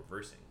I'm like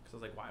reversing, because I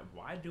was like,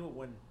 why do it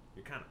when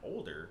you're kind of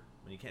older,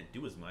 when you can't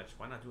do as much?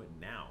 Why not do it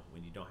now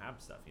when you don't have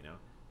stuff, you know?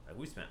 Like,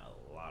 we spent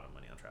a lot of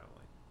money on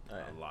traveling.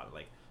 A lot.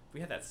 Like, if we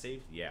had that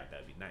saved, yeah,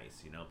 that'd be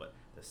nice, you know. But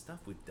the stuff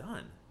we've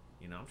done,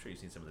 you know, I'm sure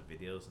you've seen some of the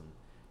videos and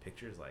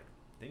pictures, like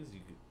things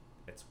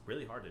it's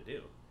really hard to do.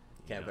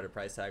 You can't put a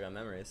price tag on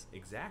memories.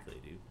 Exactly,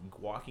 dude.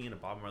 Walking into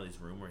Bob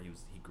Marley's room where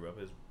he grew up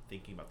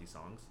thinking about these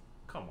songs.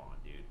 Come on,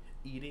 dude.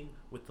 Eating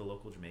with the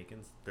local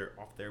Jamaicans, they're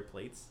off their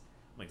plates.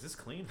 I'm like, is this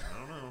clean?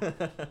 I don't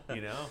know.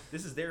 You know,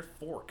 this is their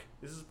fork.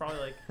 This is probably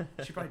like,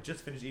 she probably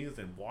just finished eating this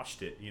and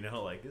washed it, you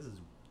know, like, this is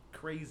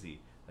crazy.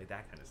 Like,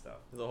 that kind of stuff.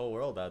 There's a whole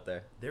world out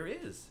there. There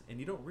is, and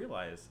you don't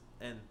realize.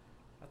 And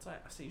that's why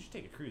I say you should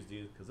take a cruise,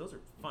 dude, because those are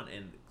fun.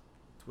 And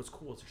what's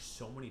cool is there's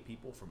so many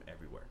people from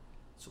everywhere.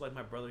 So, like,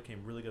 my brother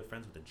became really good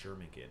friends with a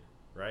German kid,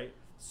 right?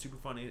 Super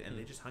funny, and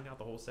they just hung out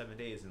the whole 7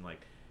 days, and,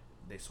 like,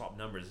 they swapped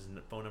numbers. His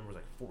phone number was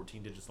like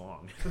 14 digits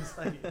long. It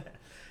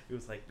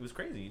was like, it was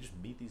crazy. You just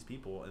meet these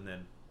people, and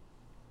then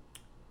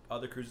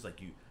other cruises, like,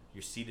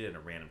 you're seated at a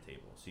random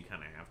table, so you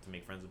kind of have to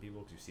make friends with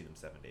people because you see them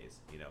 7 days,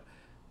 you know.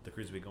 The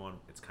cruise we go on,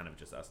 it's kind of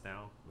just us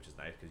now, which is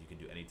nice because you can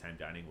do anytime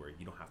dining where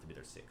you don't have to be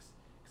there 6.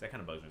 Because that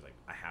kind of bugs me. It's like,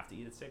 I have to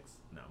eat at 6?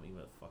 No, me,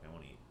 what the fuck I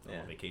want to eat?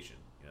 I'm on vacation.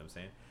 You know what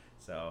I'm saying?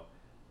 So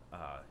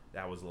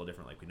that was a little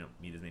different. Like, we don't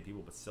meet as many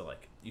people, but still,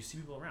 like, you see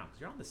people around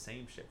because you're on the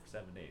same ship for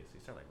 7 days. So you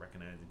start, like,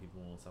 recognizing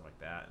people and stuff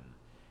like that. And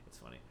it's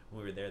funny.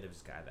 When we were there was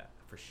this guy that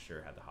for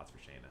sure had the hots for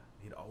Shayna.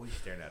 He'd always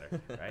stared at her,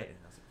 right? And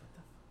I was like, what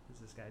the fuck is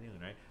this guy doing,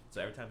 right?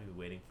 So every time he'd be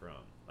waiting for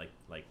like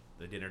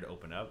the dinner to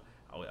open up,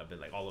 I've been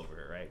like all over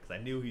her, right? Because I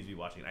knew he'd be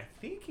watching. I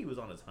think he was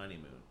on his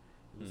honeymoon.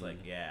 He was like,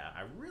 yeah,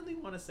 I really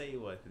want to say he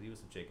was, because he was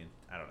some chicken.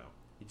 I don't know.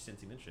 He just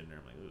didn't seem interested in her.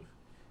 I'm like, ooh.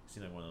 He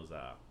seemed like one of those,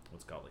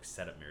 what's called, like,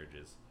 setup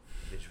marriages.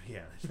 They just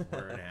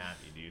weren't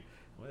happy, dude.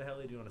 What the hell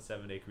are they doing on a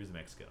 7-day cruise to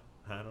Mexico?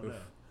 I don't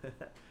know.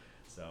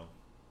 So,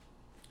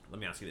 let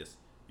me ask you this.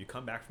 You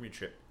come back from your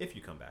trip, if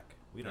you come back.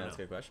 We don't know. That's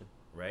a good question.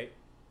 Right?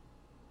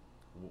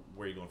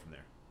 Where are you going from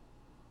there?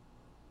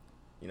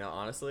 You know,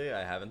 honestly,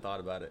 I haven't thought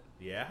about it.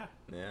 Yeah?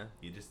 Yeah.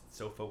 You're just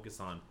so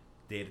focused on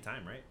day at a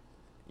time, right?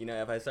 You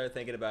know, if I start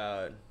thinking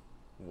about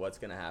what's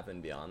going to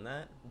happen beyond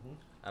that,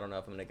 I don't know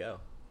if I'm going to go.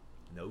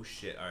 No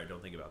shit. All right,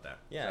 don't think about that.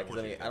 Yeah,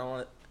 because I don't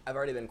want. I've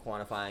already been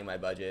quantifying my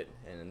budget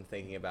and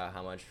thinking about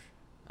how much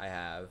I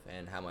have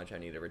and how much I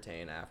need to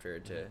retain after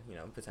to, you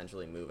know,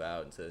 potentially move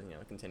out to, you know,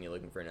 continue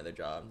looking for another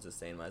job and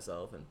sustain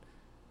myself. And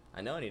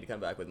I know I need to come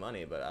back with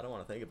money, but I don't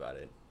want to think about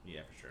it.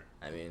 Yeah, for sure.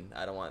 I mean,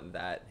 I don't want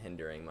that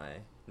hindering my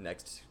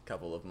next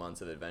couple of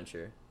months of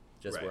adventure.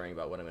 Just worrying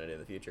about what I'm going to do in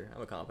the future.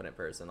 I'm a competent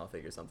person. I'll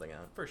figure something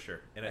out. For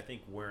sure. And I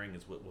think worrying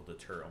is what will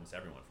deter almost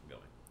everyone from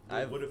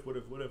going.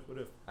 What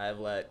if? I've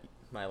let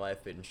my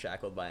life been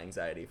shackled by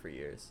anxiety for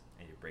years.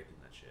 And you're breaking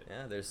that shit.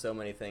 Yeah, there's so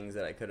many things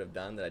that I could have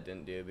done that I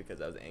didn't do because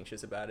I was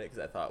anxious about it, because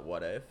I thought,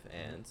 what if?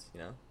 And, you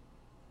know.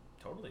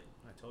 Totally.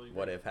 I totally agree.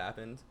 What if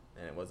happened,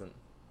 and it wasn't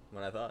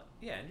what I thought.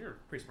 Yeah, and you're a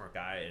pretty smart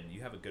guy, and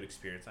you have a good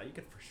experience. Now you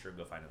could for sure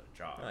go find another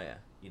job. Oh yeah.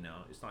 You know,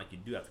 it's not like you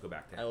do have to go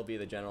back I to. will be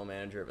the general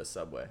manager of a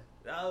Subway.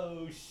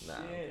 Oh shit! Nah,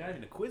 Not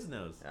even a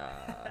Quiznos.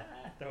 Ah.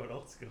 Throw it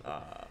old school.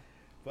 Uh,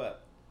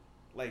 But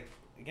like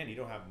again, you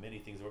don't have many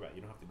things to worry about.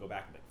 You don't have to go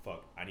back and be like,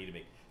 fuck, I need to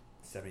make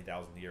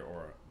 70,000 a year,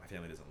 or my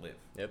family doesn't live.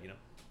 Yep. You know,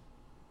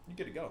 you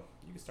get to go.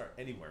 You can start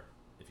anywhere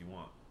if you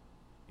want.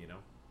 You know,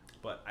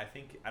 but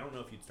I don't know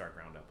if you'd start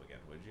ground up again.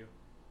 Would you?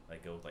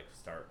 Like go like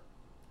start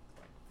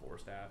like 4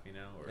 staff, you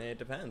know, or it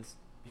depends.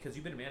 because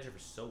you've been a manager for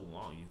so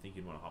long, you think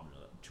you'd want to hop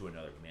to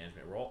another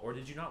management role, or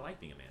did you not like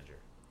being a manager?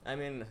 I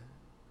mean,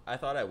 I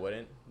thought I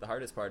wouldn't. The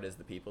hardest part is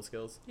the people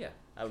skills. Yeah.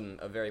 I'm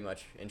a very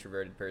much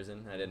introverted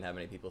person. I didn't have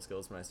any people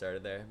skills when I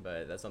started there,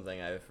 but that's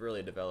something I've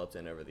really developed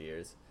in over the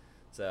years.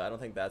 So I don't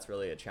think that's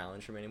really a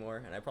challenge for me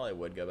anymore, and I probably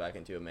would go back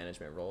into a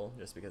management role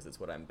just because it's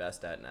what I'm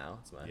best at now.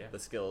 It's the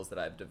skills that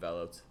I've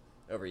developed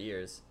over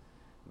years.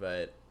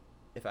 But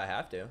if I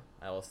have to,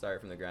 I will start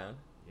from the ground.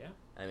 Yeah.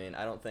 I mean,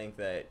 I don't think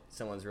that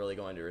someone's really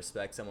going to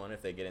respect someone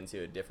if they get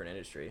into a different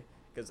industry,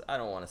 because I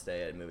don't want to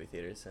stay at movie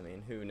theaters. I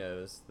mean, who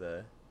knows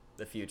the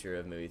future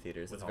of movie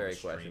theaters? With It's all very the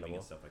streaming questionable.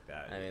 and stuff like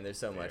that. I mean, there's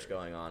so much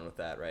going on with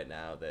that right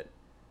now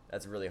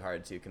that's really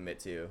hard to commit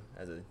to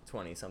as a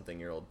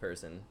 20-something-year-old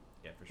person.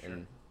 Yeah, for sure.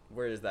 And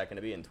where is that going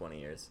to be in 20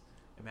 years?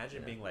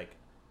 Imagine being like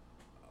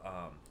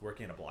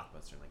working at a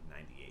Blockbuster in like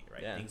 '98,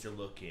 right? Yeah. Things are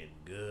looking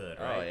good,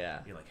 Oh, right? yeah.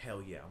 You're like,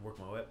 hell yeah, I'm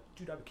working my way up.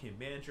 Dude, I became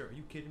manager. Are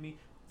you kidding me?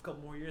 A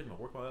couple more years, I'm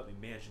gonna work my way up and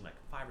be managing like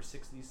 5 or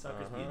 6 of these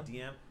suckers, be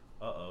a DM.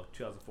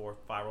 2004,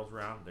 5 rolls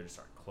around, they just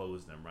start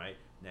closing them, right?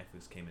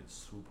 Netflix came in and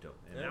swooped them.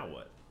 And now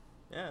what?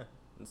 Yeah,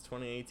 it's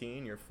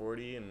 2018, you're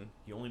 40, and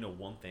You only know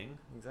one thing?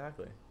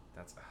 exactly.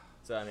 That's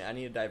So, I mean, I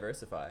need to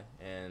diversify,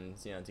 and,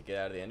 to get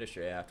out of the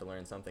industry, I have to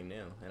learn something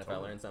new. And if I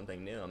Totally. learn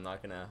something new, I'm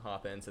not going to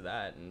hop into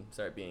that and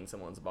start being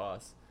someone's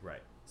boss.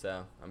 right.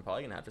 So, I'm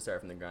probably going to have to start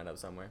from the ground up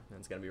somewhere, and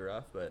it's going to be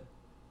rough, but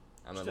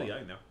I'm Still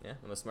young though. Yeah,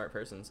 I'm a smart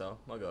person, so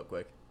I'll go up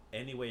quick.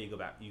 Any way you go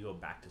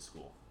back to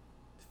school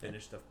to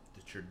finish the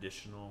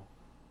traditional.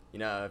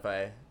 If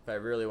I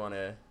really want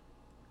to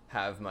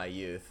have my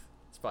youth,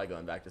 it's probably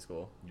going back to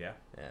school. Yeah,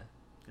 Yeah.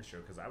 it's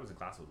true, because I was in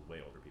class with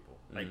way older people,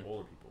 like Mhm.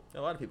 older people.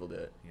 A lot of people do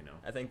it. You know.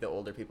 I think the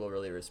older people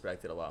really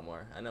respect it a lot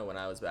more. I know when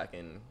I was back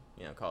in,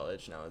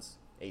 college and I was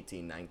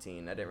 18,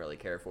 19, I didn't really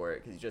care for it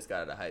because you just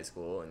got out of high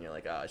school and you're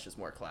like, oh, it's just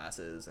more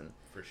classes. And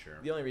For sure.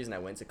 the only reason I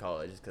went to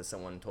college is because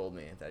someone told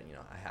me that,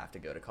 I have to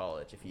go to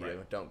college. If you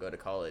Right. don't go to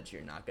college,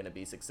 you're not going to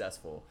be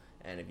successful.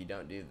 And if you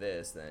don't do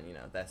this, then,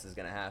 this is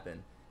going to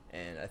happen.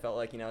 And I felt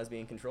like, I was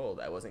being controlled.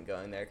 I wasn't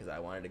going there because I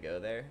wanted to go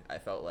there. I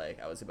felt like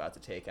I was about to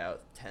take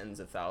out tens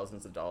of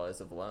thousands of dollars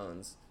of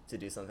loans to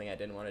do something I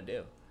didn't want to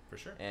do. For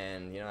sure.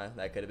 And,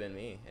 that could have been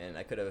me. And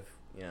I could have,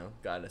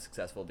 gotten a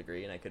successful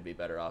degree and I could be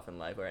better off in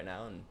life right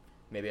now. And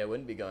maybe I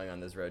wouldn't be going on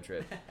this road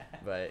trip.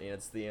 But,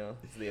 it's the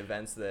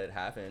events that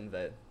happened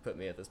that put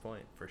me at this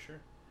point. For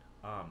sure.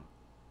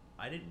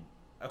 I didn't.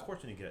 Of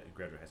course, when you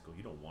graduate high school,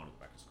 you don't want to go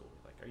back to school.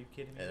 Like, are you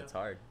kidding me? And it's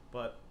hard.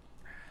 But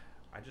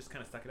I just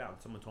kind of stuck it out.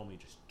 And someone told me,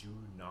 just do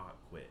not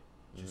quit.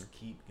 Just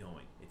keep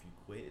going. If you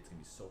quit, it's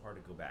gonna be so hard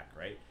to go back,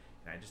 right?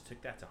 And I just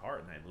took that to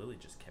heart, and I literally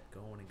just kept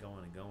going and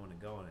going and going and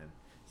going. And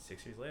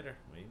 6 years later,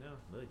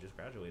 Lily just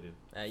graduated.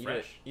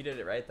 You did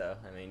it right, though.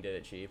 I mean, you did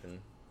it cheap.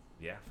 And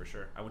Yeah, for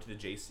sure. I went to the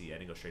JC. I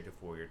didn't go straight to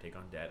 4-year, take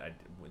on debt.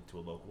 Went to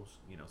a local,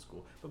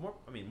 school. But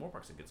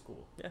Moorpark's a good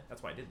school. Yeah.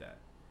 That's why I did that.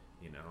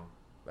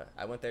 But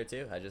I went there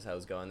too. I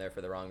was going there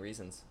for the wrong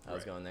reasons. I was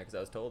Right. going there because I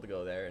was told to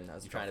go there, and I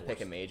was You trying to felt pick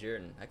a forced. major,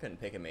 and I couldn't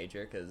pick a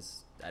major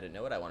because I didn't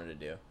know what I wanted to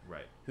do.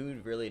 Right. Who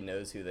really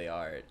knows who they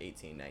are at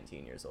 18,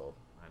 19 years old?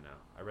 I know.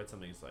 I read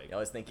something that's like, You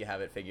always think you have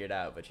it figured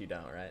out, but you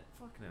don't, right?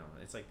 fuck no.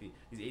 It's like these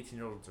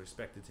 18-year-olds are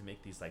expected to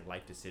make these like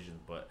life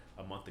decisions, but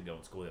a month ago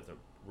in school they have to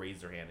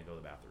raise their hand and go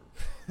to the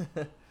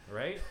bathroom.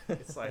 Right?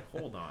 It's like,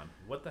 hold on.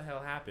 What the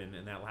hell happened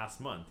in that last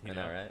month? I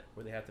know, right?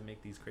 Where they have to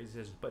make these crazy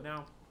decisions. But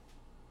now,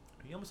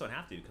 you almost don't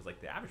have to, because like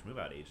the average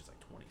move-out age is like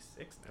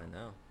 26 now.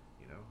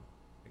 I know.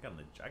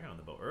 I got on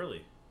the boat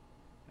early,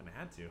 and I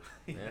had to.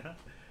 Yeah.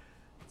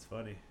 It's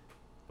funny,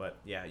 but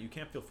yeah, you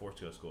can't feel forced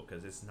to go to school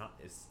because it's not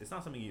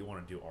something you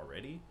want to do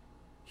already.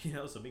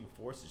 So being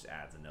forced just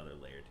adds another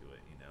layer to it.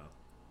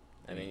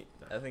 I mean,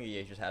 I think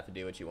you just have to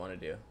do what you want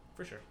to do.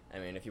 For sure. I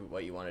mean,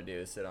 what you want to do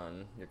is sit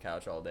on your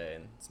couch all day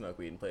and smoke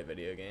weed and play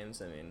video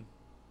games, I mean,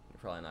 you're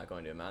probably not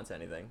going to amount to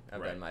anything.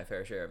 I've Right. done my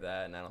fair share of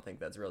that, and I don't think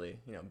that's really,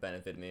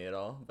 benefited me at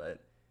all, but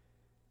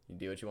you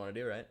do what you want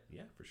to do, right?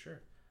 Yeah, for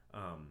sure.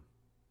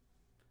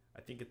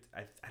 I think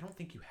I don't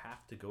think you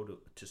have to go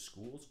to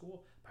school,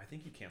 but I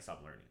think you can't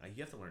stop learning. Like,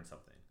 you have to learn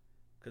something,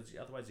 because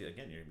otherwise,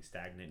 again, you're gonna be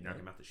stagnant. You're not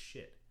gonna amount to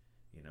shit.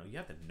 You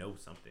have to know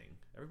something.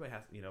 Everybody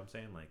has. You know what I'm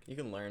saying? Like, You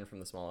can learn from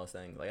the smallest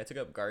thing. Like, I took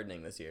up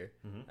gardening this year.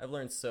 Mhm. I've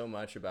learned so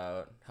much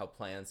about how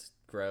plants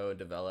grow,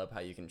 develop, how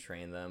you can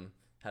train them,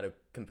 how to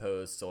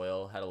compose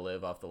soil, how to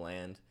live off the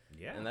land.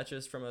 yeah, And that's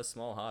just from a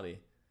small hobby.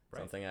 Right.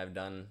 Something I've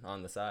done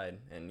on the side.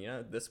 And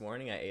this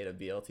morning I ate a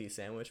BLT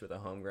sandwich with a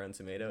homegrown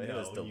tomato. It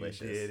was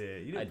delicious. You did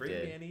it. You didn't bring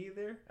did. me any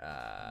either?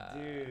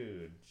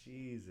 Dude,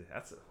 Jesus.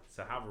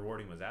 So how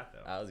rewarding was that,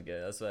 though? That was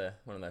good. That's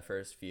one of my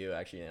first few,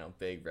 actually,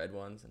 big red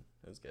ones, and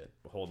it was good.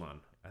 Well, hold on.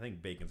 I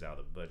think bacon's out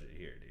of the budget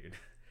here, dude.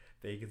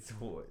 Bacon's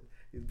one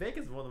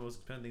of the most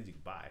expensive things you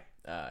can buy.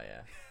 Oh,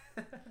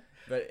 yeah.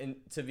 But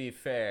to be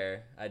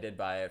fair, I did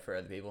buy it for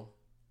other people.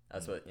 I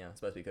was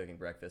supposed to be cooking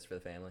breakfast for the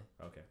family.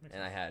 Okay.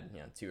 And I had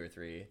 2 or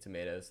 3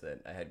 tomatoes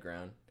that I had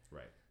grown.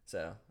 Right.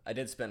 So I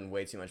did spend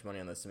way too much money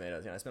on those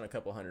tomatoes. I spent a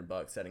couple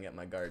 $100 setting up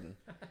my garden,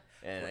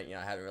 and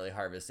I haven't really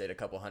harvested a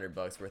couple $100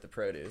 worth of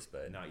produce,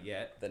 but not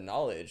yet. The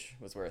knowledge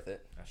was worth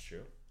it. That's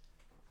true.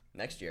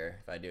 Next year,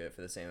 if I do it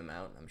for the same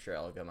amount, I'm sure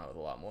I'll come out with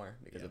a lot more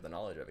because of the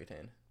knowledge I've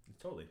attained.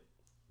 Totally.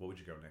 What would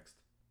you grow next,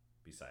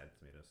 besides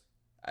tomatoes?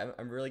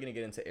 I'm really gonna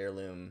get into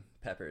heirloom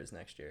peppers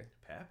next year.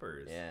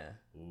 Peppers. Yeah.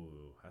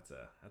 Ooh, that's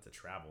a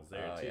travels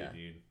there too,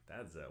 dude.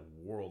 That's a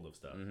world of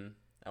stuff. Mm-hmm.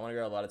 I want to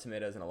grow a lot of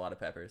tomatoes and a lot of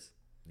peppers.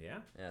 Yeah.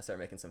 Yeah. Start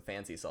making some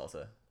fancy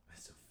salsa.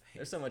 That's so fancy.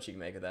 There's so much you can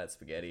make with that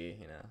spaghetti.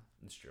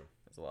 It's true.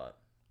 There's a lot.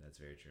 That's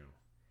very true.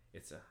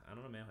 I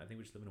don't know, man. I think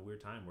we just live in a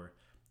weird time where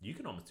you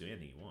can almost do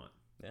anything you want.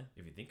 Yeah.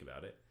 If you think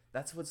about it.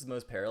 That's what's the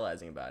most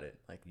paralyzing about it.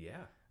 Like.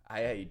 Yeah.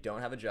 I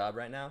don't have a job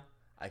right now.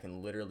 I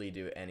can literally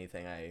do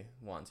anything I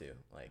want to.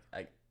 Like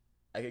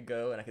I could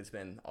go and I could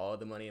spend all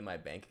the money in my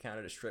bank account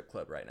at a strip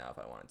club right now if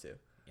I wanted to.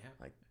 Yeah.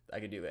 Like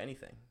I could do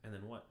anything. And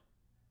then what?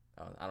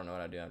 Oh, I don't know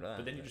what I'd do after that.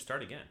 But then you just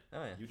start again.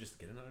 Oh yeah. You just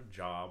get another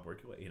job,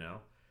 work your way.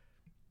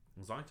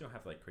 As long as you don't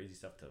have like crazy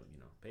stuff to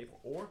pay for,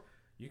 or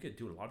you could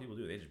do what a lot of people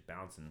do. They just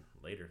bounce and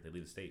later they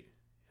leave the state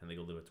and they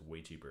go live it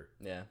way cheaper.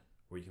 Yeah.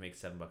 Where you can make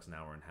 $7 an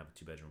hour and have a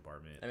 2-bedroom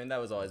apartment. I mean,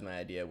 that was always my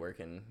idea,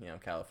 working,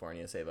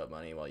 California, save up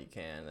money while you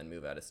can, and then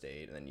move out of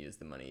state, and then use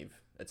the money you've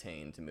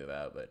attained to move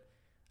out. But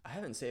I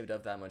haven't saved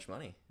up that much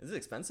money. This is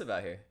expensive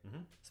out here. Mm-hmm.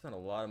 I spend a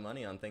lot of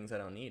money on things I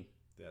don't need.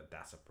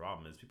 That's a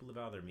problem, is people live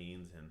out of their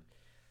means, and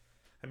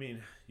I mean,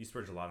 you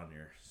splurge a lot on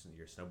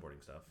your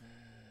snowboarding stuff.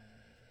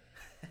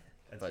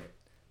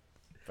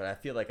 But I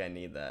feel like I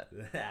need that.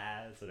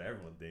 That's what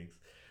everyone thinks.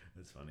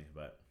 It's funny,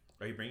 but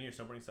are you bringing your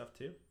snowboarding stuff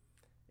too?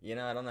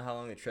 I don't know how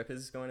long the trip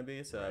is going to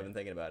be, so right. I've been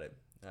thinking about it.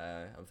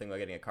 I'm thinking about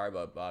getting a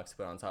carbo box to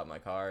put on top of my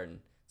car, and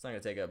it's not going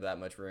to take up that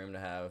much room to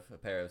have a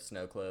pair of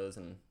snow clothes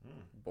and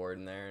board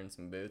in there and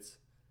some boots.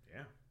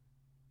 Yeah,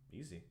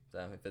 easy.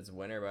 So if it's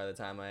winter by the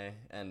time I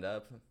end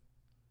up,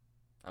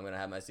 I'm going to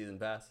have my season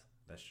pass.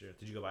 That's true.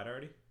 Did you go buy it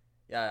already?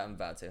 Yeah, I'm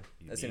about to.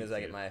 As soon as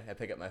I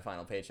pick up my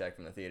final paycheck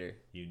from the theater.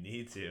 You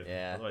need to.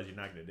 Yeah. Otherwise, you're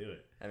not going to do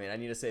it. I mean, I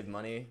need to save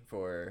money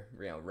for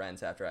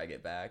rent after I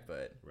get back,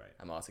 but right.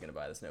 I'm also going to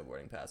buy the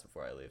snowboarding pass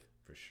before I leave.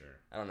 For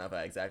sure. I don't know if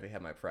I exactly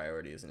have my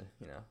priorities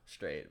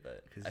straight,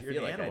 but I feel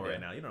you're like an animal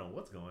right now. You don't know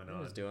what's going on.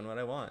 I'm just doing what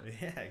I want.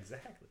 Yeah,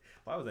 exactly.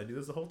 Why was I do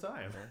this the whole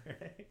time?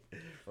 Right?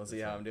 We'll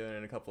see how I'm doing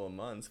in a couple of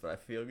months, but I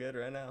feel good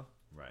right now.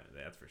 Right,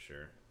 that's for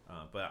sure.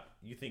 But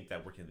you think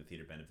that working in the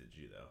theater benefited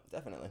you, though?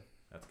 Definitely.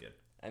 That's good.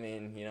 I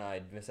mean,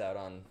 I'd miss out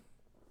on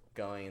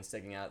going and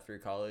sticking out through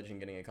college and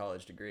getting a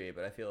college degree,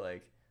 but I feel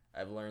like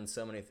I've learned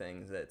so many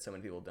things that so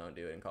many people don't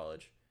do in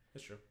college.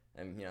 That's true.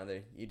 And,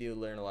 you do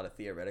learn a lot of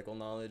theoretical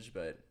knowledge,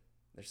 but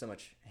there's so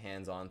much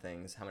hands-on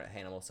things, how to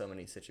handle so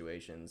many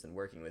situations and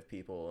working with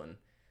people and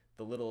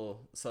the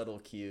little subtle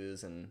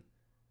cues and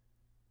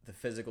the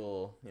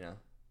physical,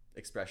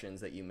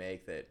 expressions that you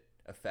make that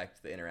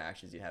affect the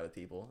interactions you have with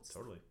people. It's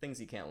totally. Things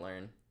you can't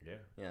learn.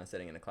 Yeah.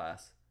 Sitting in a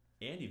class.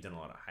 And you've done a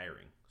lot of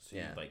hiring. So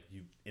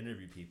you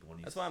interview people.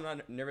 And that's why I'm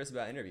not nervous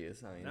about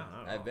interviews. I mean,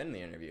 I've been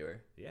the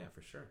interviewer. Yeah,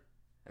 for sure.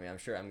 I mean, I'm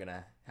sure I'm going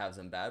to have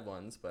some bad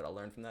ones, but I'll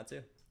learn from that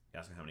too. You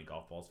asking how many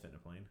golf balls fit in a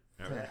plane?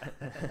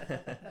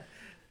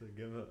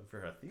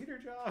 For a theater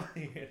job?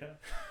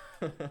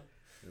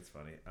 It's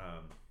funny.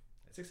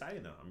 It's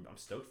exciting though. I'm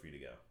stoked for you to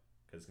go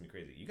because it's going to be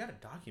crazy. You got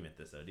to document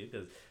this though, dude,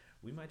 because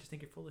we might just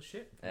think you're full of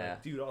shit. Yeah.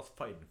 Like, dude, I was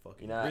fighting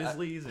fucking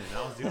grizzlies and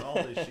I was doing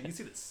all this shit. You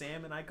see the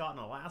salmon I caught in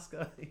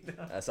Alaska?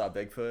 I saw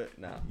Bigfoot?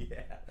 No.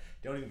 Yeah.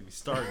 Don't even get me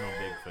started on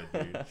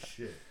Bigfoot, dude.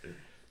 Shit.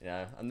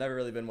 Yeah, I've never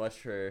really been much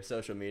for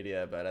social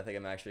media, but I think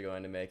I'm actually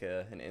going to make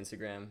an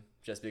Instagram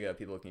just because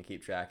people can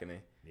keep track of me.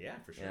 Yeah,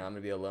 for sure. I'm going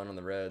to be alone on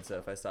the road, so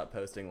if I stop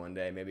posting one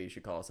day, maybe you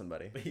should call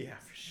somebody. Yeah,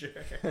 for sure.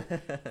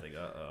 Like,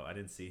 I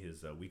didn't see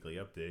his weekly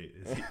update.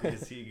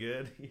 Is he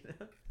good?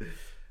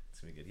 It's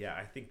going to be good. Yeah,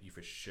 I think you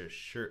for sure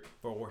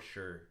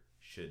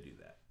should do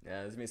that.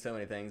 Yeah, there's going to be so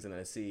many things I'm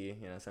going to see,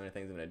 so many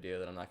things I'm going to do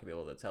that I'm not going to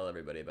be able to tell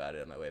everybody about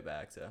it on my way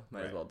back, so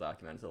might as well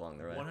document it along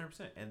the way.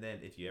 100%. And then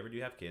if you ever do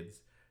have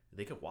kids,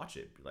 they could watch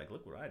it. Be like,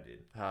 look what I did.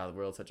 The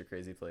world's such a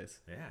crazy place.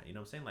 Yeah, you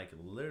know what I'm saying? Like,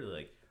 literally,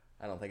 like...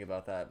 I don't think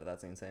about that, but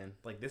that's insane.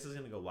 Like, this is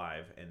going to go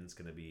live, and it's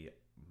going to be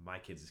my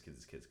kids'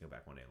 go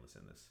back one day and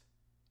listen to this.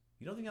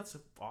 You don't think that's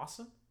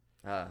awesome?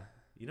 You know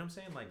what I'm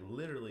saying? Like,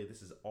 literally,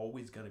 this is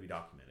always going to be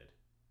documented.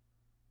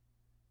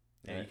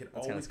 And you can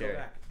always go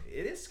back.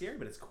 It is scary,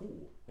 but it's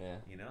cool. Yeah.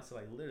 So,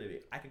 like, literally,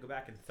 I could go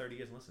back in 30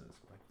 years and listen to this.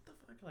 Like, what the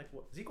fuck? Like,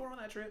 what? Is he going on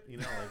that trip?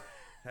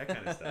 Like, that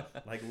kind of stuff.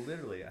 Like,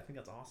 literally, I think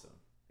that's awesome.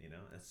 You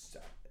know, it's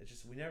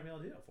just we never been able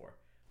to do that before.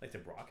 Like to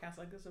broadcast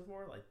like this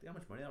before, like how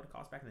much money that would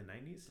cost back in the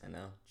 90s. I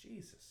know.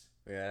 Jesus.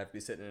 We gotta have to be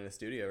sitting in a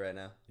studio right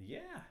now. Yeah.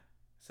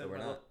 But we're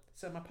not.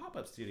 Set my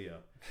pop-up studio.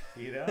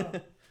 You know.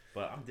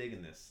 But I'm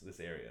digging this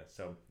area.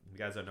 So you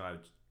guys don't know.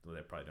 Well,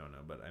 they probably don't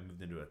know, but I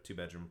moved into a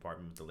 2-bedroom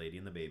apartment with the lady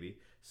and the baby.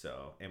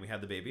 So, and we had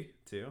the baby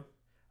too.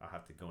 I'll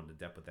have to go into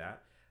depth with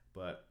that.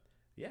 But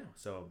yeah,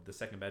 so the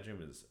second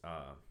bedroom is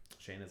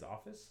Shayna's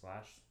office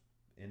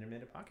 /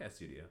 intermittent podcast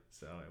studio.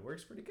 So it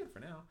works pretty good for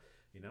now.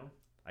 You know,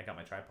 I got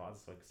my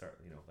tripods so I can start,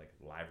 like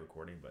live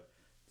recording. But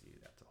dude,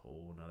 that's a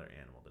whole nother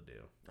animal to do.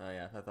 Oh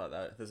yeah, I thought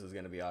that this was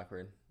gonna be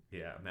awkward.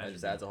 Yeah, imagine that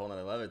just adds a whole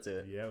nother level to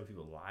it. Yeah, with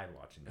people live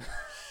watching it.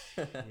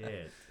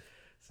 Shit.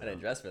 So, I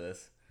didn't dress for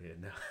this. Yeah,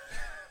 no.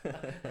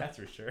 That's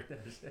for sure.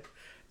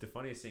 The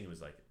funniest thing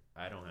was like,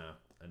 I don't have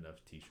enough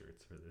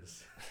T-shirts for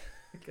this.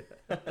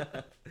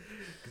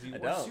 Because you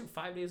wear a suit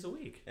 5 days a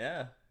week.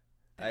 Yeah,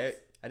 I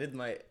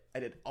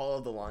did all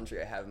of the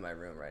laundry I have in my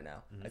room right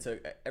now. Mm-hmm. I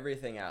took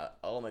everything out,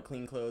 all my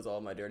clean clothes, all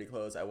my dirty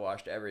clothes. I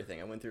washed everything.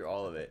 I went through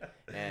all of it,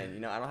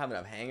 and I don't have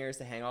enough hangers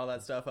to hang all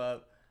that stuff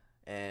up,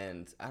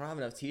 and I don't have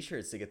enough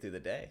T-shirts to get through the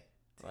day.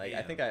 Like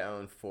I think I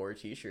own 4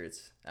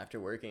 T-shirts after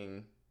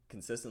working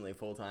consistently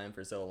full time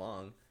for so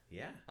long.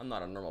 Yeah. I'm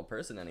not a normal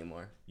person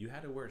anymore. You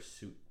had to wear a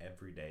suit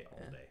every day, all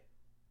day.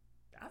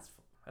 That's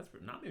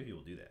not many people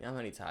do that. You know how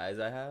many ties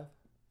I have?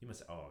 You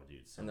must. Oh,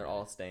 dude. And they're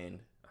all stained.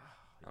 Oh,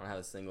 I don't have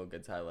a single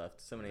good tie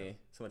left. So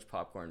much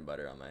popcorn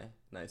butter on my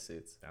nice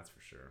suits. That's for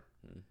sure.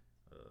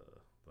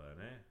 But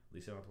at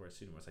least I don't have to wear a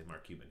suit anymore. It's like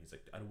Mark Cuban. He's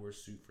like, I wore a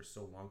suit for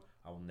so long,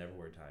 I will never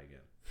wear a tie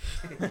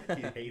again.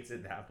 He hates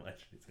it that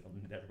much. He's like,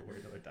 I'll never wear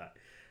another tie.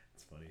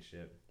 It's funny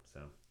shit. So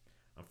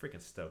I'm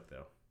freaking stoked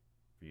though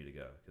for you to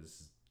go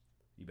because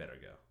you better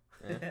go.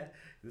 Yeah.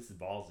 This is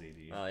ballsy,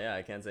 dude. Oh yeah,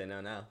 I can't say no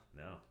now.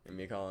 No. And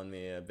me calling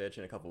me a bitch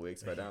in a couple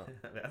weeks if I don't.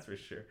 That's for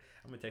sure.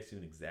 I'm gonna text you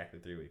in exactly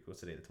 3 weeks. What's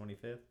today? The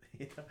 25th?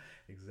 Yeah,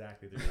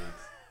 exactly 3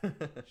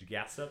 weeks. Did you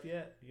gas up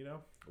yet?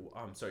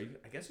 So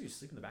I guess you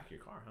sleep in the back of your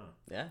car, huh?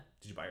 Yeah.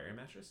 Did you buy your air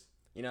mattress?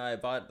 I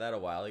bought that a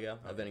while ago.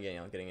 I've been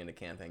getting into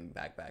camping,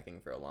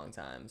 backpacking for a long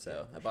time,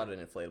 so I bought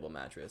an inflatable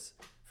mattress.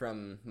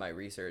 From my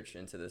research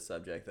into this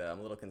subject, though, I'm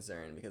a little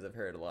concerned because I've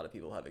heard a lot of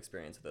people have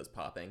experience with those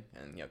popping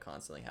and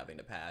constantly having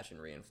to patch and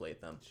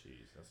reinflate them.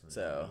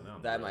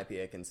 Jeez, that might be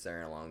a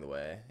concern along the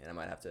way, and I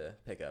might have to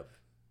pick up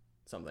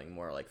something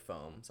more like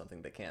foam,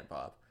 something that can't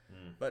pop.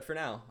 But for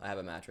now, I have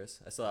a mattress.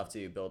 I still have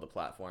to build a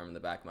platform in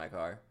the back of my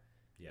car.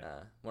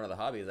 Yeah. One of the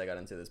hobbies I got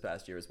into this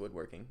past year was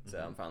woodworking, so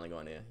I'm finally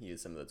going to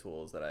use some of the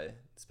tools that I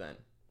spent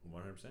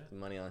 100%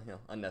 money on,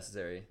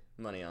 unnecessary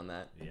money on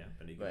that. Yeah,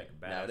 but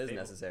now it is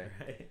necessary.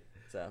 Right?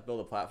 So build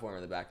a platform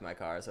in the back of my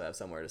car so I have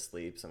somewhere to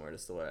sleep, somewhere to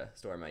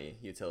store my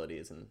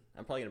utilities, and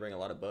I'm probably gonna bring a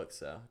lot of books.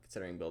 So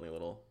considering building a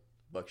little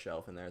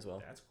bookshelf in there as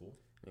well. That's cool.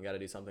 You got to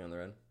do something on the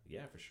road.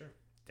 Yeah, for sure.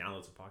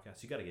 Download some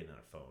podcasts. You got to get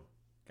another phone.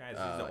 Guys,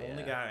 he's the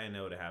only guy I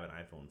know to have an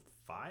iPhone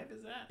 5,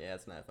 is that? Yeah,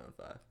 it's an iPhone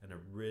 5. An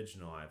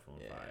original iPhone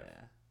 5.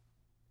 Yeah.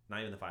 Not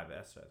even the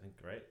 5S, I think,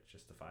 right?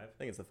 Just the 5? I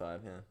think it's the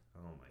 5, yeah.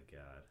 Oh my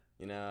god.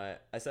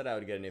 I said I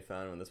would get a new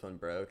phone when this one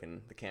broke,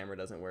 and the camera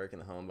doesn't work,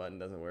 and the home button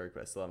doesn't work,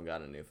 but I still haven't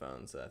gotten a new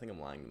phone, so I think I'm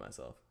lying to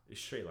myself. You're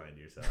straight lying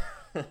to yourself.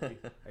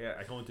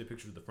 I go into a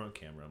picture of the front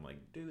camera. I'm like,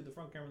 dude, the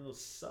front camera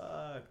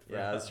sucked. Bro.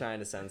 Yeah, I was trying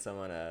to send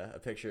someone a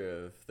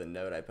picture of the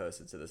note I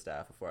posted to the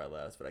staff before I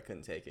left, but I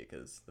couldn't take it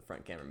because the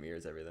front camera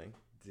mirrors everything.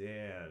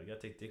 Damn, you gotta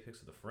take dick pics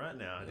of the front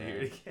now,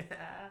 dude.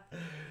 Yeah.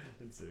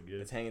 It's so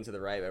good. It's hanging to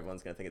the right, but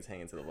everyone's gonna think it's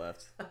hanging to the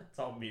left. It's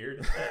all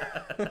mirrored.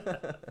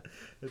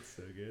 It's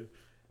so good.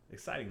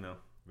 Exciting though.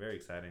 Very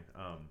exciting.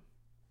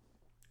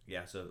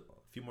 Yeah, so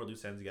a few more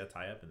loose ends you gotta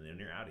tie up and then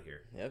you're out of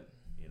here. Yep.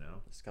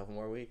 Just a couple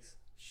more weeks.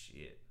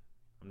 Shit.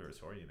 I'm nervous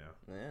for you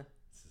now. Yeah.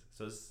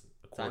 So it's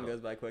time goes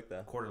by quick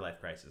though. Quarter life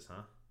crisis,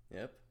 huh?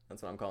 Yep.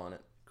 That's what I'm calling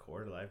it.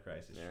 Quarter life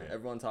crisis. Yeah.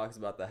 Everyone talks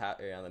about the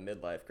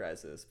midlife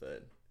crisis,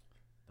 but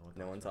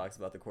no one talks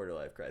about the quarter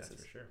life crisis.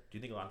 That's for sure. Do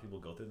you think a lot of people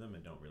go through them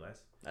and don't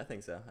realize? I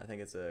think so. I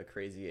think it's a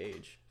crazy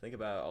age. Think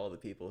about all the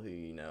people who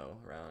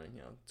around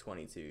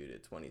 22 to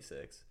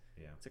 26.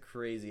 Yeah. It's a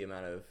crazy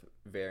amount of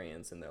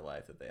variance in their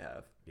life that they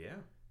have. Yeah.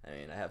 I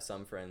mean, I have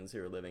some friends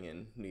who are living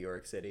in New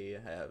York City.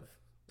 I have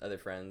other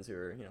friends who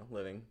are,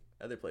 living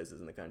other places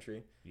in the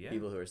country. Yeah.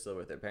 People who are still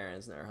with their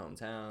parents in their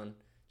hometown.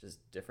 Just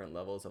different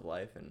levels of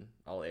life in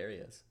all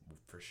areas.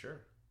 For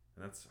sure.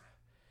 And that's...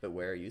 But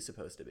where are you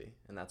supposed to be?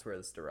 And that's where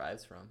this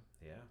derives from.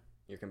 Yeah.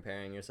 You're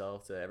comparing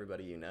yourself to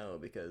everybody you know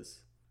because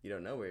you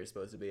don't know where you're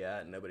supposed to be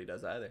at, and nobody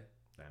does either.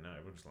 I know.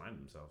 Everyone's just lying to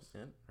themselves.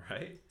 Yeah.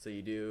 Right? So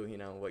you do,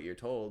 what you're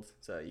told,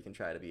 so you can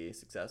try to be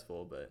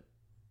successful, but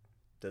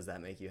does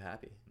that make you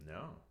happy?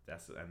 No.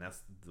 That's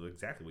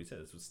exactly what you said.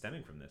 It's what's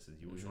stemming from this,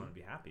 is you just want to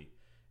be happy,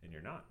 and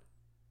you're not.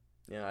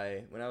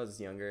 When I was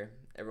younger,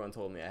 everyone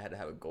told me I had to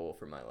have a goal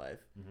for my life.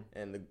 Mm-hmm.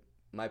 And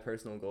my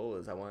personal goal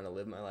was I wanted to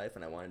live my life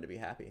and I wanted to be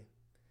happy.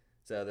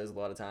 So there's a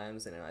lot of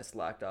times, I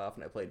slacked off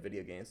and I played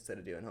video games instead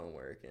of doing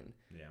homework. And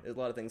there's a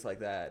lot of things like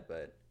that,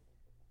 but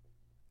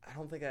I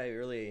don't think I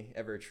really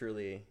ever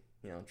truly,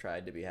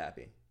 tried to be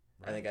happy.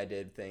 Right. I think I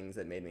did things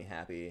that made me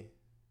happy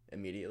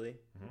immediately,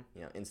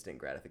 Mm-hmm. instant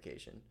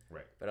gratification.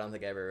 Right. But I don't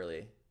think I ever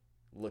really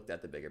looked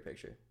at the bigger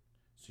picture.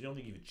 So you don't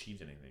think you've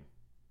achieved anything?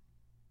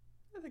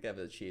 I think I've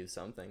achieved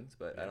some things,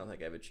 but I don't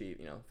think I've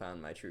achieved,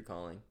 found my true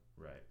calling.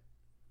 Right.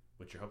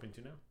 What you're hoping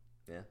to now?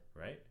 Yeah.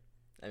 Right?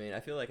 I mean, I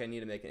feel like I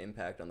need to make an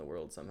impact on the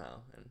world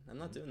somehow, and I'm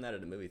not doing that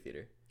at a movie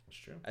theater. That's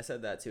true. I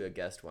said that to a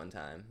guest one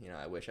time.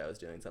 I wish I was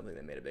doing something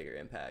that made a bigger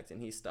impact.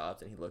 And he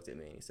stopped and he looked at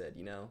me and he said,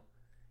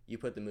 you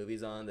put the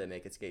movies on that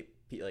make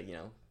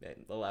that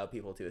allow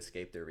people to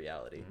escape their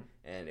reality. Mm-hmm.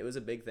 And it was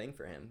a big thing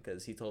for him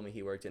because he told me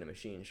he worked in a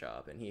machine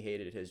shop and he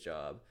hated his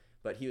job,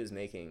 but he was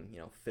making,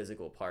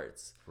 physical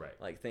parts, Right.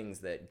 like things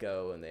that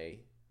go and they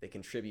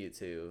contribute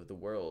to the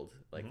world,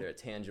 like they're a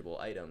tangible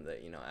item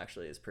that,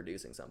 actually is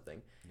producing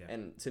something. Yeah.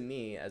 And to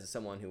me, as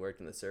someone who worked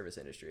in the service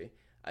industry,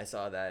 I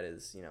saw that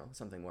as,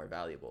 something more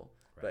valuable.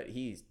 Right.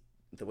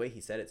 But the way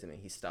he said it to me,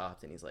 he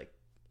stopped and he's like,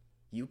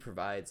 you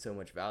provide so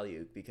much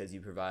value because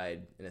you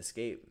provide an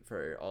escape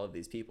for all of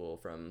these people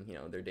from,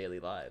 their daily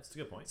lives. That's a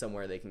good point.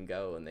 Somewhere they can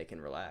go and they can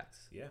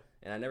relax. Yeah.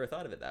 And I never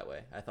thought of it that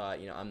way. I thought,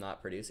 I'm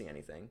not producing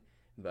anything,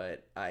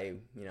 but I,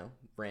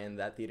 ran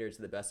that theater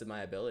to the best of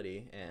my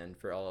ability. And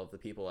for all of the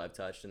people I've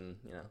touched and,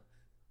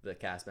 the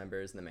cast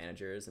members and the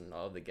managers and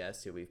all of the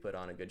guests who we've put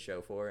on a good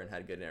show for and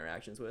had good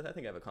interactions with, I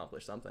think I've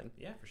accomplished something.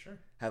 Yeah, for sure.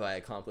 Have I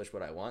accomplished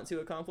what I want to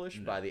accomplish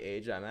by the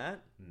age I'm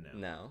at?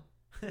 No.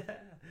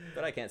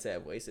 But I can't say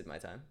I've wasted my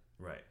time.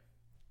 Right.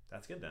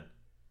 That's good then.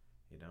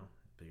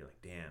 But you're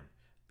like, damn,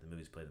 the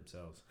movies play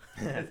themselves.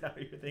 That's how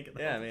you're thinking.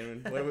 Yeah, I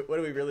mean, what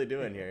are we really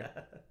doing here?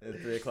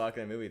 It's 3 o'clock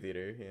in a movie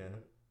theater,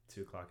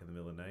 2 o'clock in the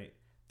middle of the night,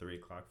 3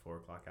 o'clock, 4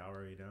 o'clock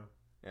hour,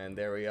 And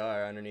there we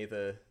are underneath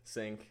a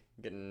sink,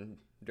 getting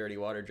dirty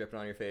water dripping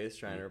on your face,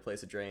 trying to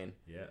replace a drain.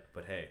 Yeah,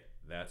 but hey,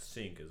 that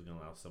sink is going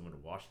to allow someone to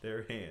wash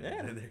their hands.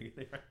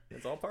 Yeah.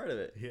 It's all part of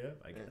it. Yeah,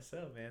 I guess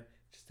so, man.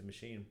 Just a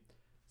machine.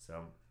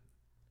 So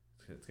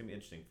it's going to be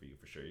interesting for you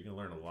for sure. You're going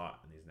to learn a lot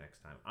in these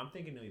next time. I'm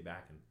thinking to be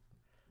back in,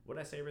 what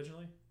did I say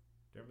originally?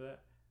 Do you remember that?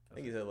 I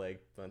think you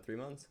said 3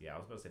 months. Yeah, I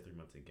was about to say 3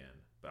 months again.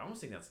 But I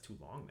almost think that's too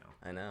long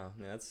now. I know.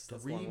 Yeah, that's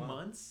 3 a long while.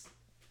 months?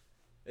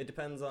 It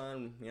depends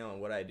on,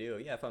 what I do.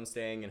 Yeah, if I'm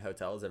staying in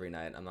hotels every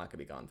night, I'm not going to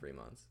be gone 3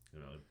 months.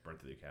 Burn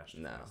through the cash.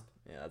 No. Fast.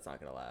 Yeah, that's not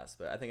going to last.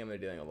 But I think I'm going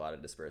to be doing a lot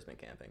of disbursement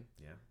camping.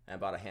 Yeah. And I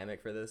bought a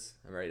hammock for this.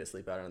 I'm ready to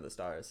sleep out under the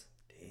stars.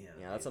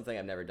 Damn. That's something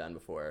I've never done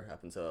before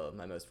up until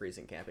my most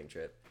recent camping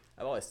trip.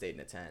 I've always stayed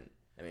in a tent.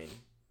 I mean,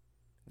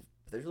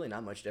 there's really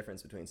not much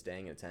difference between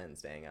staying in a tent and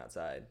staying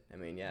outside. I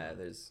mean,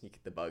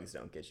 the bugs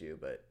don't get you,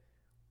 but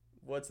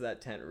what's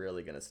that tent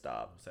really going to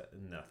stop?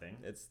 Nothing.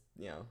 It's,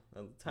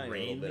 a tiny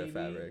Rain, little bit of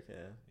maybe? fabric,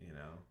 yeah.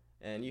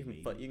 And you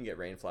Maybe. can get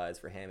rain flies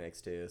for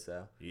hammocks too,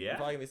 so. Yeah?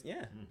 Probably gonna be,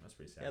 yeah. That's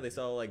pretty sad. Yeah, they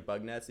sell like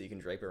bug nets that you can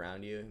drape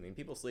around you. I mean,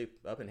 people sleep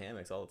up in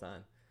hammocks all the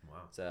time.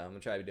 Wow. So I'm gonna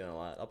try to be doing a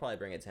lot. I'll probably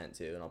bring a tent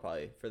too, and I'll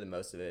probably, for the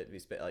most of it, be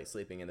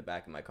sleeping in the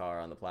back of my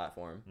car on the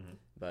platform. Mm-hmm.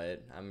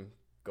 But I'm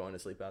going to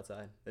sleep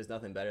outside. There's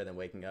nothing better than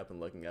waking up and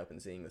looking up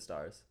and seeing the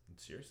stars.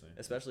 Seriously.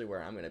 Especially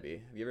where I'm gonna be.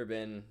 Have you ever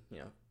been,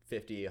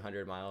 50,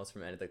 100 miles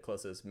from the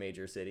closest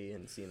major city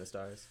and seen the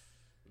stars?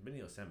 I've been to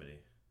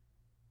Yosemite.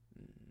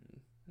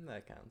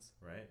 That counts.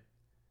 Right?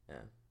 Yeah.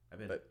 I've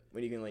been. But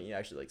when you can you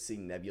actually see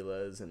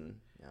nebulas and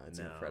it's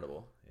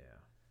incredible.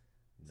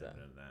 Yeah. Never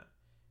done that.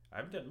 I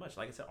haven't done much.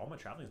 Like I said, all my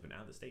traveling has been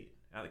out of the state,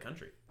 out of the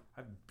country.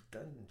 I've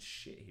done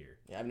shit here.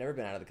 Yeah, I've never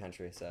been out of the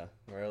country, so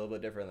we're a little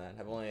bit different than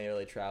that. I've only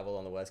really traveled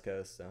on the West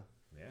Coast, so.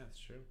 Yeah, that's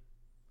true.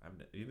 Have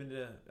you been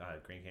to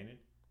Grand Canyon?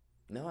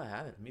 No, I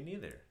haven't. Me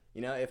neither.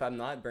 If I'm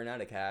not burnt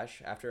out of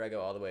cash, after I go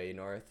all the way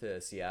north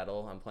to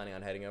Seattle, I'm planning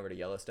on heading over to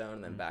Yellowstone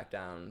and then back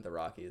down the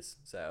Rockies.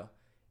 So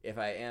if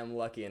I am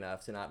lucky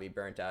enough to not be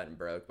burnt out and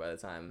broke by the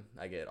time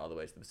I get all the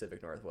way to the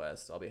Pacific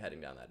Northwest, I'll be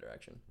heading down that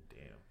direction.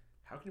 Damn.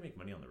 How can you make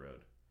money on the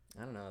road?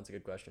 I don't know. That's a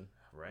good question.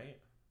 Right?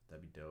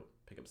 That'd be dope.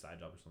 Pick up a side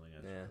job or something.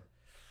 Yeah.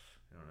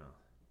 I don't know.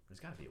 There's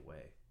got to be a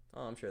way.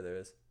 Oh, I'm sure there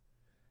is.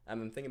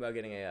 I'm thinking about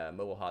getting a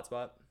mobile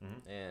hotspot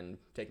and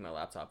taking my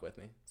laptop with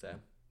me. So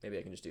maybe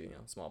I can just do,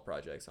 small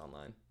projects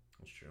online.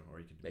 That's true. Or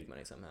you could make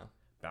money somehow.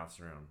 Bounce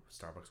around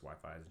Starbucks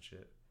Wi-Fi's and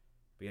shit.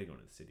 But you gotta go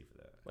into the city for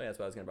that. Well, yeah, that's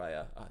why I was gonna buy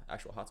a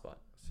actual hotspot.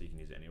 So you can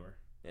use it anywhere?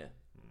 Yeah.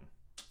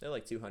 They're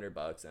like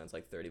 $200 and it's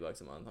like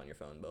 $30 a month on your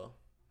phone bill.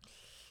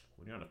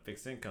 When you're on a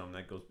fixed income,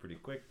 that goes pretty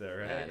quick there,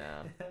 right? I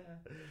know.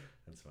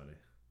 That's funny.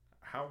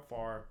 How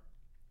far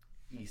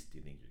east do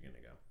you think you're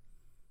gonna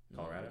go?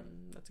 Colorado?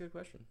 That's a good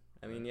question.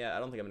 I mean, yeah, I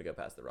don't think I'm gonna go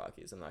past the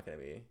Rockies. I'm not gonna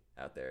be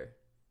out there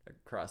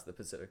across the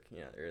Pacific,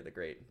 or the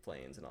Great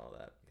Plains and all of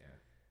that. Yeah.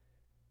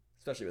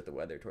 Especially with the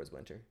weather towards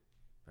winter.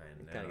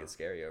 It kind of gets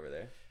scary over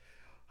there.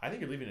 I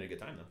think you're leaving at a good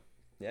time though.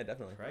 Yeah,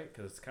 definitely. Right?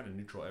 Because it's kind of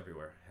neutral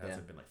everywhere. It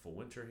hasn't been like full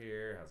winter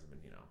here. It hasn't been,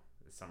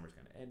 the summer's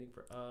kind of ending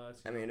for us.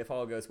 I mean, if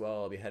all goes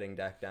well, I'll be heading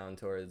back down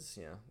towards,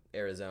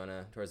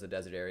 Arizona, towards the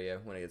desert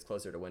area when it gets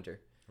closer to winter.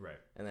 Right.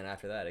 And then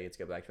after that, I get to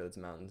go back towards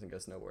the mountains and go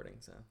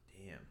snowboarding. So.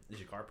 Damn. Is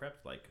your car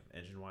prepped? Like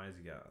engine wise,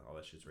 you got all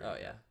that shit's ready? Oh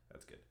yeah.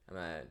 That's good.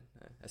 I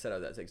said I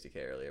was at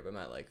 60K earlier, but I'm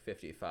at like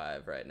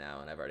 55 right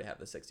now, and I've already have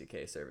the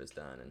 60K service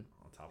done, and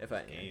top If of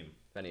I his game.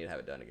 if I need to have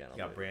it done again, I'll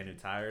Got do it. brand new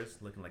tires,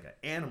 looking like an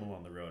animal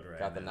on the road right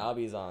Got the now.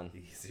 knobbies on.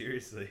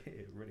 Seriously,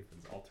 ready for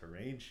this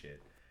all-terrain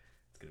shit.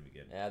 It's gonna be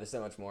good. Yeah, there's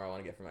so much more I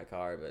want to get for my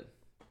car, but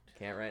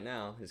can't right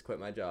now. Just quit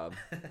my job.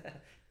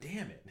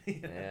 Damn it.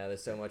 Yeah,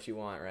 there's so much you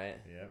want, right?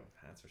 Yeah,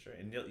 that's for sure.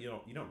 And you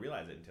don't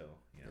realize it until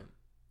you know.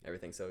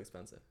 Everything's so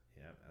expensive.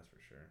 Yeah, that's for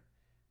sure.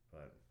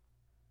 But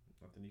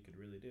nothing you could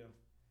really do.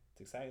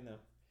 It's exciting though.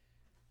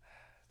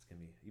 It's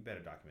gonna be. You better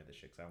document this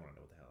shit, 'cause I want to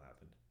know what the hell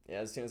happened. Yeah,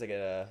 as soon as I get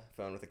a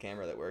phone with a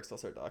camera that works, I'll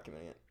start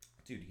documenting it.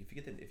 Dude, if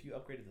you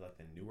upgraded to like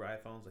the newer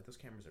iPhones, like those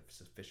cameras are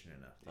sufficient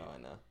enough. Dude. Oh, I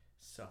know.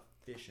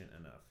 Sufficient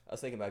enough. I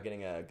was thinking about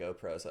getting a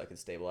GoPro so I could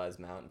stabilize,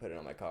 mount, and put it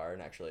on my car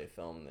and actually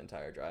film the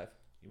entire drive.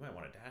 You might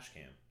want a dash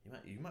cam.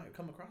 You might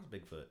come across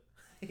Bigfoot.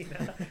 You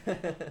know?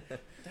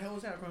 The hell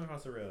was that coming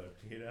across the road?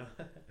 You know?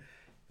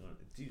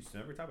 Dude, so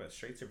remember talking about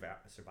straight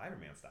Survivor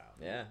Man style?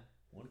 Yeah.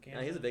 One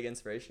camera. Yeah, he's a big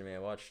inspiration to me. I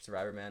watched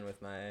Survivor Man with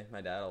my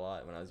dad a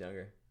lot when I was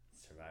younger.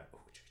 Survivor. Oh,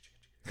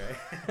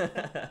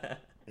 right?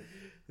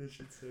 This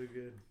shit's so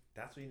good.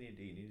 That's what you need to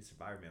do. You need to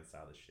Survivor Man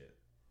style this shit.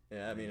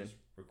 Yeah, I mean, just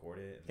record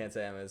it. Can't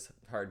say I'm as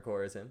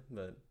hardcore as him,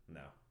 but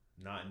No,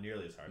 not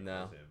nearly as hardcore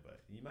No. as him, but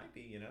you might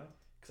be, you know?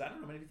 Because I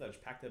don't know many people that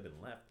just packed up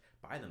and left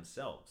by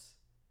themselves.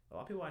 A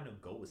lot of people I know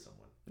go with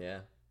someone. yeah,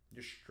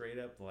 Just straight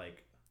up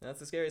like, that's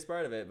the scariest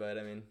part of it. But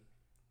I mean,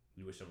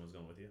 you wish someone was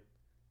going with you?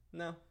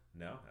 no.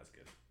 No? That's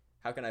good.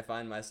 How can I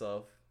find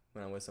myself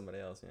when I'm with somebody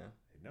else? Yeah.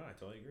 No, I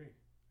totally agree.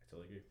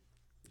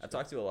 I've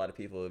talked to a lot of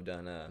people who've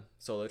done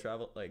solo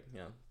travel, like,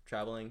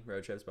 traveling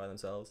road trips by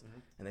themselves,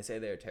 and they say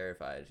they're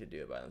terrified to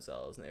do it by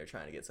themselves, and they were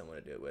trying to get someone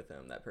to do it with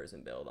them. That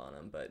person bailed on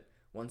them, but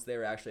once they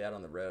were actually out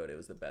on the road, it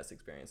was the best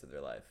experience of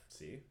their life.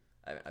 See?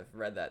 I've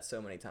read that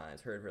so many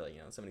times, heard really,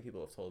 so many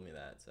people have told me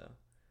that, so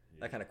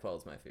that kind of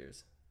quells my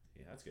fears.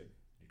 Yeah, that's good.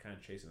 You're kind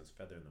of chasing this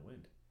feather in the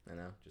wind. I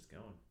know. Just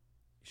going.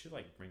 You should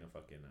like bring a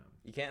fucking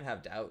You can't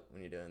have doubt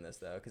when you're doing this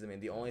though, because I mean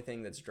the only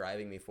thing that's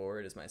driving me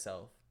forward is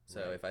myself.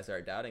 So Right. if I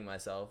start doubting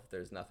myself,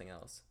 there's nothing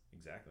else.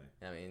 Exactly.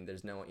 I mean,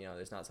 there's no,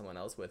 there's not someone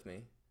else with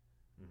me.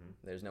 Mm-hmm.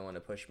 There's no one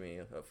to push me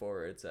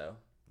forward. So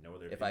No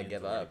other if I opinions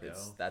give of where to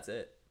up, go. that's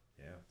it.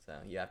 Yeah, So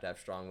you have to have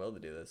strong will to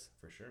do this.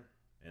 for sure.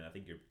 And I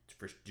think you're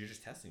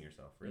just testing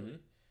yourself, really. Mhm.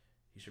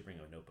 You should bring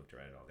a notebook to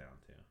write it all down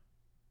too.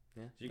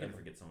 Yeah. So you're gonna definitely.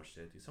 forget so much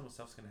shit, dude. So much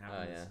stuff's gonna Oh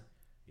happen. yeah.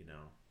 You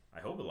know, I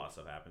hope a lot of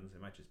stuff happens.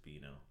 It might just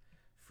be,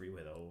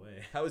 freeway the whole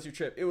way. How was your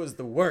trip? It was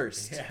the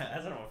worst. Yeah,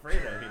 that's what I'm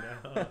afraid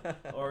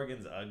of,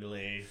 Oregon's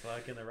ugly.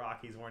 Fucking the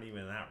Rockies weren't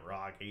even that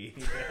rocky.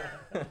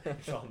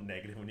 It's all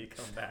negative when you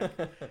come back.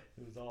 It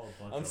was all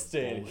a bunch I'm of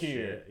staying bullshit.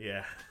 here.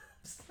 Yeah.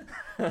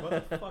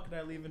 What the fuck did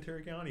I leave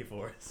Ventura County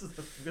for? This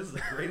is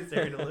the greatest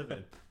area to live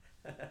in.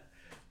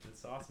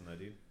 It's awesome though,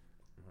 dude.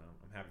 Well,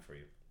 I'm happy for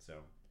you. So,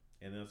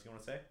 anything else you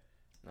want to say?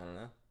 I don't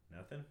know.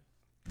 Nothing?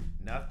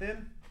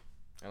 Nothing?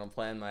 I don't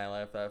plan my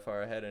life that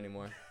far ahead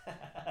anymore.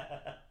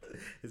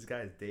 This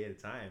guy's day at a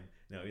time.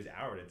 No, he's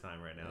hour at a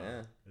time right now.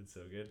 Yeah. It's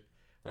so good.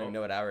 I don't even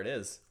know what hour it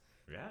is.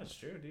 Yeah, it's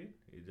true, dude.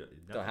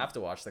 Don't have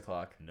to watch the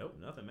clock. Nope,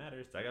 nothing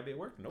matters. I gotta be at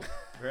work. Nope.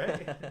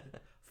 Right?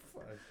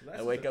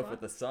 I wake up with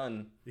the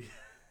sun.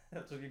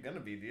 That's what you're gonna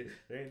be, dude.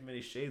 There ain't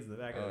many shades in the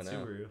back of the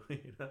no.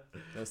 Subaru.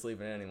 No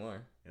sleeping in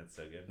anymore. That's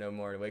so good. No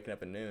more waking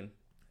up at noon.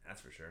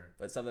 That's for sure.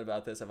 But something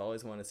about this, I've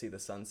always wanted to see the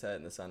sunset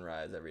and the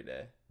sunrise every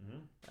day. Mm-hmm.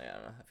 I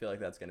don't know. I feel like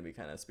that's going to be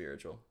kind of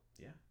spiritual.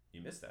 Yeah,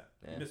 you missed that.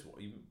 Yeah.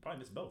 You probably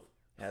missed both.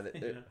 Yeah,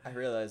 I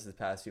realized the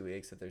past few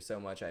weeks that there's so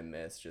much I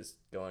miss just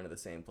going to the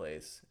same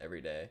place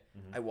every day.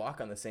 Mhm. I walk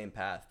on the same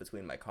path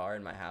between my car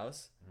and my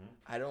house. Mhm.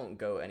 I don't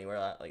go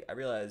anywhere. Like I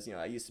realized,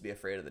 I used to be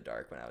afraid of the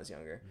dark when I was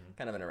younger. Mhm.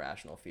 Kind of an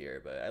irrational fear,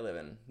 but I live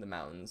in the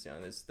mountains.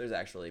 There's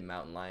actually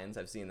mountain lions.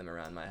 I've seen them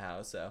around my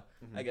house, so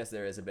Mhm. I guess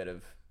there is a bit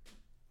of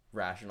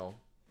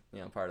rational,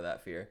 part of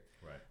that fear.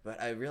 Right.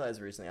 But I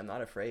realized recently I'm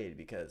not afraid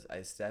because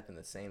I step in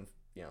the same,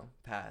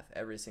 path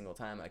every single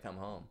time I come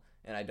home.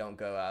 And I don't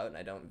go out and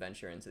I don't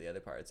venture into the other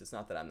parts. It's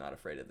not that I'm not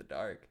afraid of the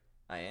dark.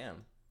 I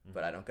am.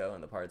 But I don't go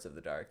in the parts of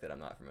the dark that I'm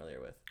not familiar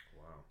with.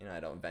 Wow. I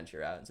don't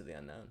venture out into the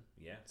unknown.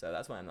 Yeah. So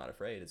that's why I'm not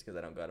afraid. It's because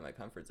I don't go out of my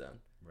comfort zone.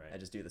 Right. I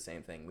just do the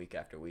same thing week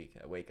after week.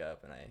 I wake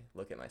up and I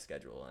look at my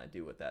schedule and I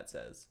do what that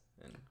says.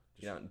 And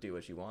you don't do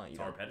what you want. It's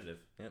You all don't.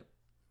 repetitive. Yep.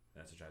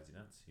 That's what drives you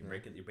nuts.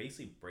 Yeah. You're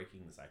basically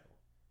breaking the cycle.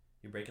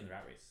 You're breaking the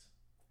rat race.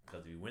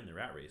 Because if you win the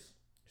rat race,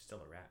 you're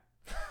still a rat.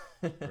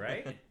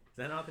 Right? Is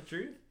that not the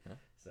truth? Huh?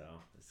 So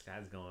this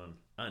guy's going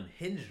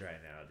unhinged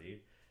right now, dude.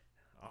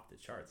 Off the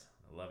charts.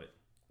 I love it.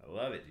 I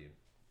love it, dude.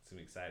 It's gonna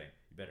be exciting.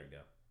 You better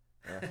go.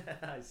 Yeah.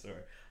 I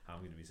swear. I'm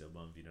gonna be so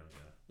bummed if you don't go.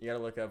 You gotta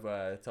look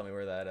up. Tell me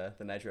where that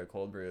the nitro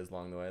cold brew is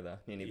along the way though.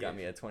 You got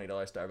me a $20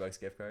 Starbucks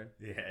gift card.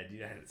 Yeah,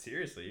 dude.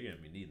 Seriously, you're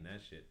gonna be needing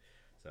that shit.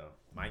 So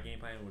my game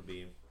plan would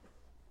be,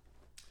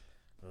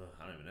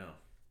 I don't even know,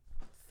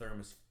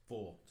 thermos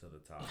full to the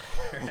top,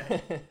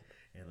 right?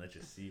 And let's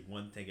just see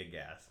one tank of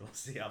gas. We'll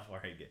see how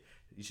far I get.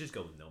 You should just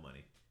go with no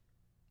money.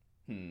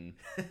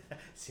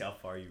 See how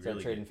far you Start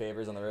really trading get.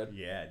 favors on the road.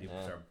 Yeah, dude,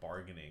 Yeah. start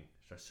bargaining.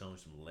 Start showing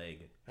some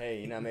leg.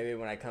 Hey, maybe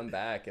when I come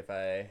back, if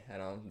I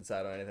don't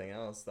decide on anything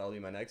else, that'll be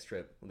my next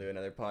trip. We'll do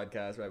another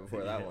podcast right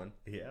before that one.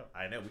 Yeah,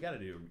 I know. We got to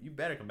do. You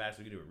better come back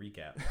so we can do a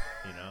recap.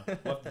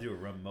 We'll have to do a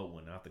remote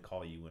one. I'll have to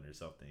call you in or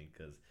something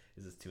because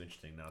this is too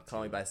interesting now.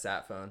 Call me by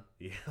sat phone.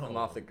 Yeah, I'm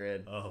off the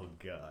grid. Oh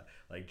god,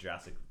 like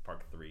Jurassic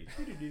Park 3.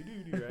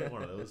 Right,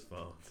 one of those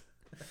phones.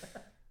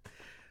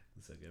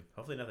 That's so good.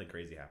 Hopefully nothing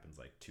crazy happens,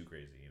 like too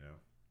crazy.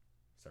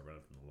 Start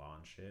running from the law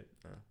and shit.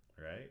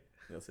 Right?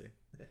 You'll see.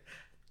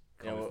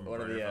 Call me from a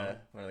one of burner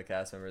phone. the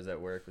cast members at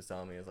work was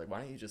telling me, he was like, why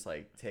don't you just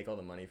like take all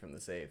the money from the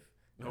safe?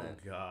 And Oh then,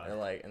 god. They're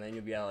like, and then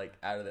you'll be out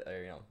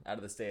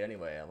of the state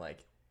anyway. I'm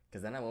like,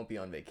 because then I won't be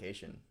on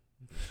vacation.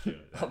 Dude,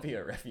 I'll be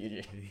a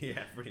refugee.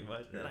 Yeah, pretty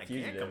much. Then I can't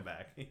Fugitive. come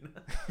back.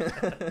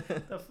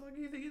 The fuck are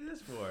you thinking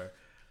this for?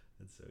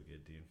 That's so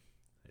good, dude.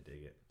 I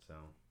dig it. So,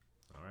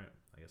 all right.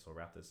 I guess we'll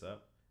wrap this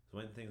up. So,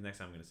 when do you think the next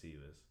time I'm going to see you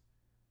is?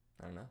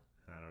 I don't know.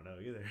 I don't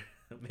know either.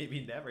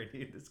 Maybe never,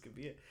 dude. This could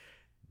be it.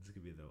 This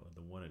could be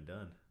the one and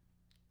done.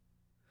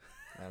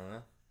 I don't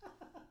know.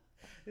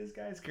 This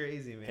guy's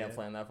crazy, man. Can't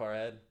plan that far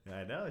ahead.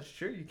 I know. It's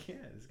true. You can.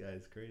 This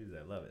guy's crazy.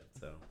 I love it.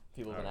 So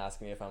People have been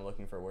asking me if I'm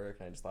looking for work,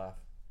 and I just laugh.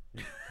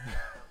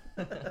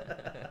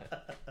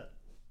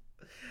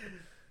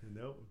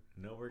 Nope.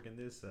 No work in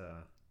this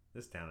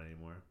town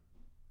anymore.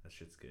 That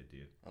shit's good,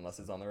 dude. Unless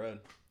it's on the road.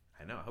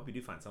 I know. I hope you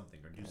do find something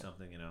or do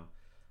something. You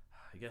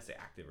gotta stay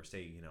active or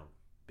stay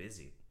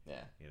busy.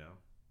 Yeah. You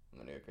I'm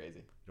gonna go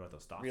crazy. don't want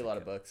those thoughts. Read a lot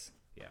of books.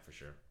 Yeah, for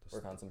sure.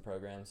 Work on some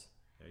programs.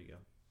 There you go. You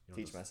don't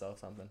Teach those- myself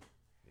something.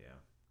 Yeah.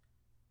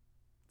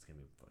 It's gonna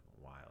be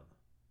fucking wild,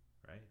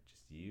 right?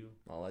 Just you.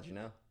 I'll let you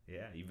know.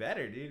 Yeah, you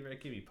better, dude. You better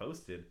keep me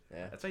posted.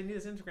 Yeah. That's why you need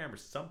this Instagram or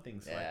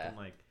something so I Yeah.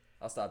 can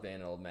I'll stop being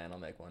an old man. I'll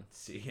make one.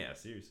 see. Yeah,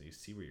 seriously, you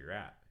see where you're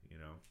at.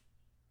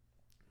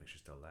 Make sure you're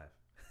still alive.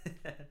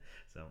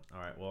 So, all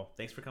right. Well,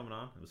 thanks for coming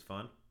on. It was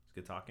fun. It's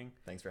good talking.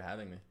 Thanks for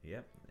having me.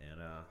 Yep.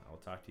 And I'll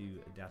talk to you,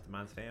 Adapt the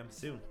Minds fam,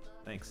 soon.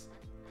 Thanks.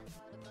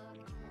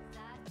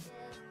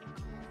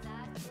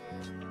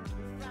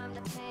 From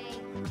the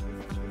pain.